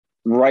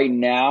right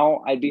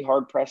now, I'd be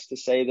hard pressed to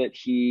say that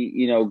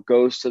he,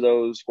 goes to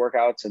those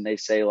workouts and they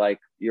say like,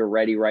 you're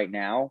ready right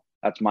now.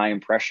 That's my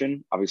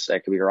impression. Obviously, I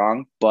could be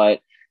wrong, but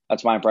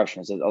that's my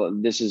impression. Is that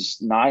this is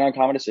not an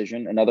uncommon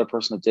decision. Another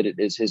person that did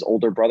it is his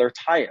older brother,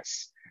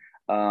 Tyus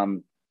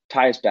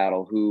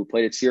Battle, who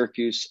played at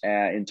Syracuse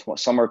in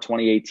summer of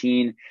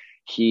 2018.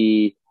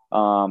 He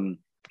did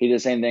the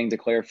same thing,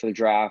 declared for the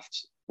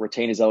draft,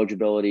 retained his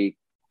eligibility,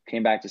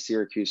 came back to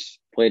Syracuse,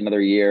 played another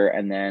year,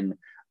 and then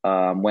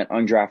went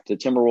undrafted to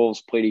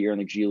Timberwolves, played a year in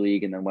the G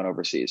League, and then went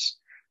overseas.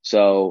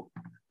 So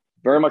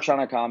very much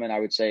uncommon, I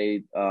would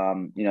say. I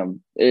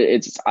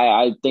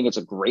think it's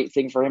a great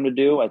thing for him to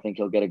do. I think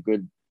he'll get a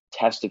good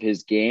test of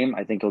his game.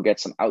 I think he'll get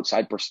some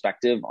outside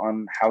perspective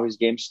on how his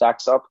game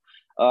stacks up,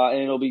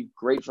 and it'll be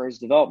great for his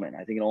development.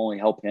 I think it'll only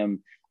help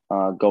him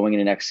going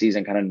into next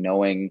season, kind of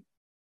knowing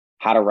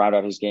how to route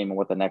out his game and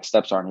what the next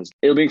steps are.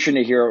 It'll be interesting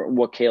to hear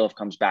what Caleb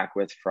comes back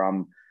with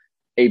from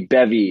a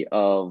bevy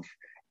of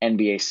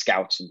NBA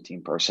scouts and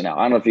team personnel.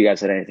 I don't know if you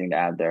guys had anything to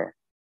add there.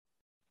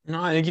 No,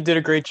 I think you did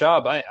a great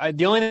job.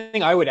 The only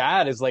thing I would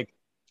add is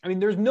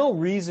there's no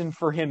reason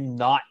for him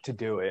not to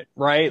do it,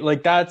 right?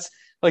 That's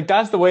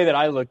the way that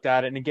I looked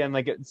at it. And again,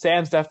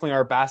 Sam's definitely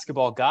our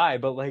basketball guy,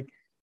 but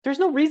there's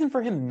no reason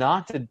for him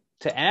not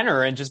to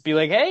enter and just be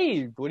like,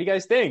 hey, what do you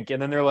guys think? And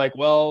then they're like,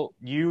 well,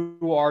 you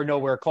are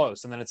nowhere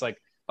close. And then it's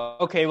like,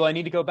 okay, well, I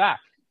need to go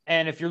back.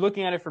 And if you're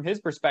looking at it from his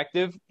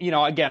perspective,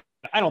 again,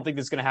 I don't think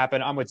this is going to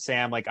happen. I'm with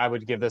Sam. I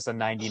would give this a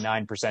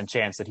 99%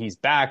 chance that he's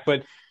back,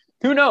 but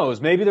who knows?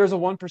 Maybe there's a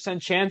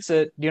 1% chance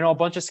that, a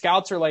bunch of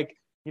scouts are like,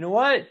 you know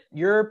what?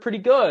 You're pretty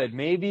good.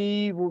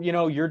 Maybe,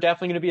 you're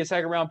definitely going to be a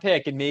second round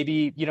pick. And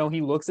maybe,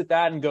 he looks at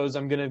that and goes,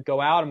 I'm going to go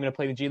out. I'm going to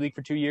play the G League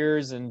for 2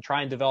 years and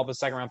try and develop a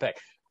second round pick.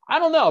 I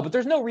don't know, but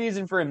there's no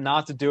reason for him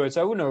not to do it.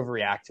 So I wouldn't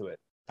overreact to it.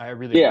 I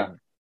really wouldn't.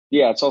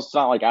 Yeah. It's also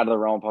not out of the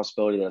realm of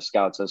possibility that a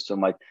scout says to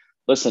him,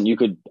 listen, you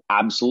could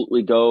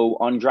absolutely go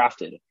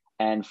undrafted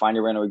and find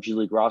your way into a G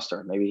League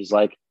roster. Maybe he's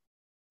like,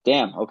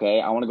 damn, okay,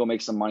 I want to go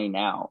make some money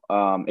now.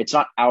 It's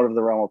not out of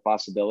the realm of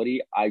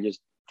possibility. If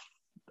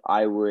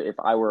I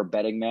were a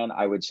betting man,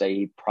 I would say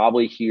he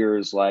probably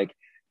hears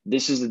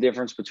this is the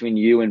difference between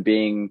you and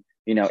being,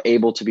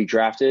 able to be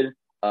drafted.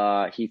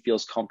 He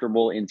feels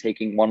comfortable in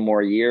taking one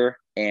more year.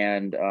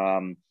 And,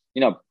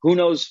 who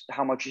knows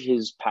how much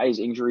his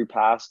injury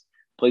past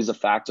plays a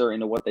factor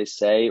into what they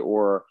say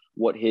or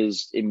what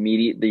the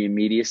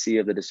immediacy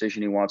of the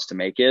decision he wants to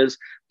make is.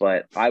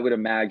 But I would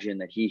imagine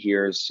that he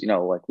hears,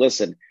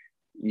 listen,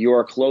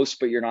 you're close,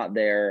 but you're not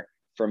there,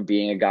 from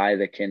being a guy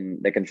that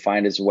can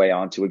find his way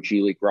onto a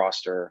G League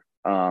roster.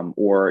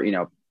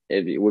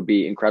 It would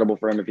be incredible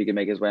for him if he could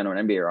make his way onto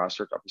an NBA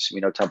roster. Obviously,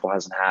 we know Temple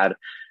hasn't had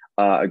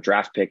a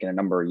draft pick in a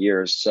number of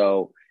years.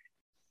 So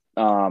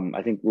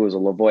I think it was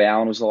Lavoy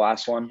Allen was the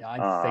last one. Yeah,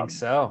 I think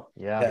so.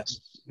 Yeah.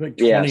 Like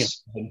 20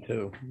 Yes.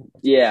 too.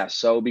 Yeah.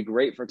 So it'd be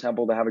great for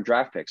Temple to have a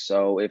draft pick.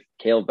 So if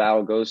Caleb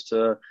Battle goes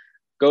to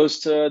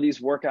these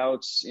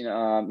workouts,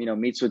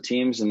 meets with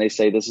teams and they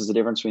say this is the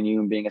difference between you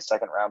and being a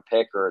second round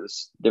pick, or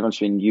this difference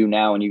between you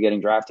now and you getting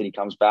drafted, he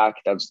comes back,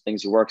 that's the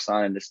things he works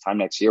on. And this time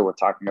next year, we're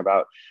talking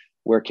about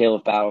where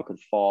Caleb Battle could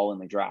fall in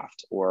the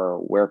draft, or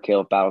where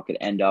Caleb Battle could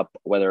end up,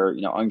 whether,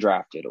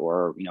 undrafted,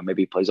 or,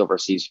 maybe he plays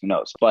overseas, who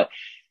knows. But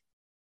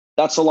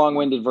that's a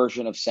long-winded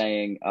version of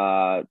saying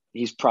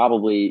he's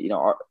probably,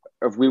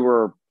 if we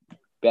were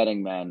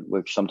betting men,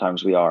 which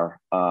sometimes we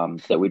are,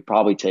 that we'd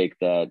probably take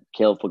that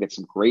Caleb will get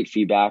some great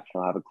feedback.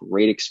 He'll have a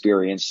great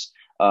experience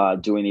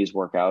doing these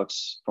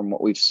workouts. From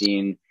what we've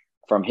seen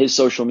from his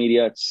social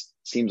media, it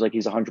seems like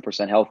he's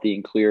 100% healthy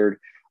and cleared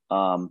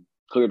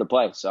to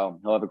play. So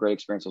he'll have a great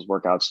experience with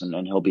those workouts,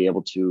 and he'll be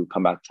able to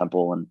come back to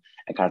Temple and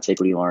kind of take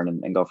what he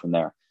learned and go from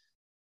there.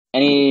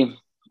 Any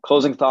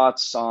closing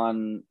thoughts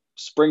on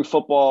spring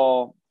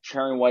football,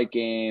 Cherry White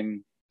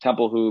game,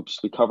 Temple hoops?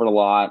 We covered a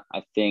lot.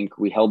 I think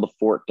we held the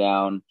fort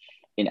down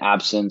in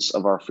absence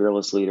of our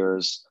fearless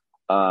leaders,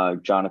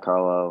 John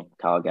DeCarlo,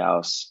 Kyle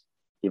Gauss,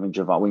 even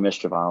Javon. We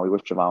missed Javon. We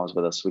wish Javon was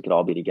with us. We could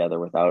all be together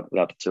without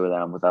the two of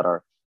them, without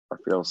our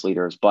fearless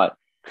leaders. But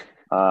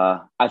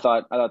I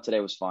thought today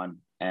was fun,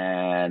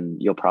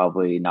 and you'll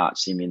probably not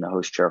see me in the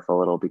host chair for a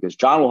little, because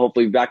John will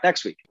hopefully be back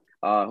next week.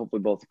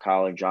 Hopefully both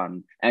Kyle and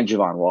John and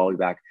Javon will all be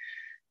back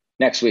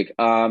next week.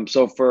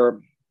 So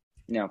for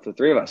the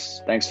three of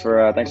us, thanks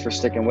for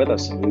sticking with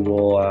us, and we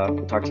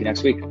will talk to you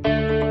next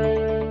week.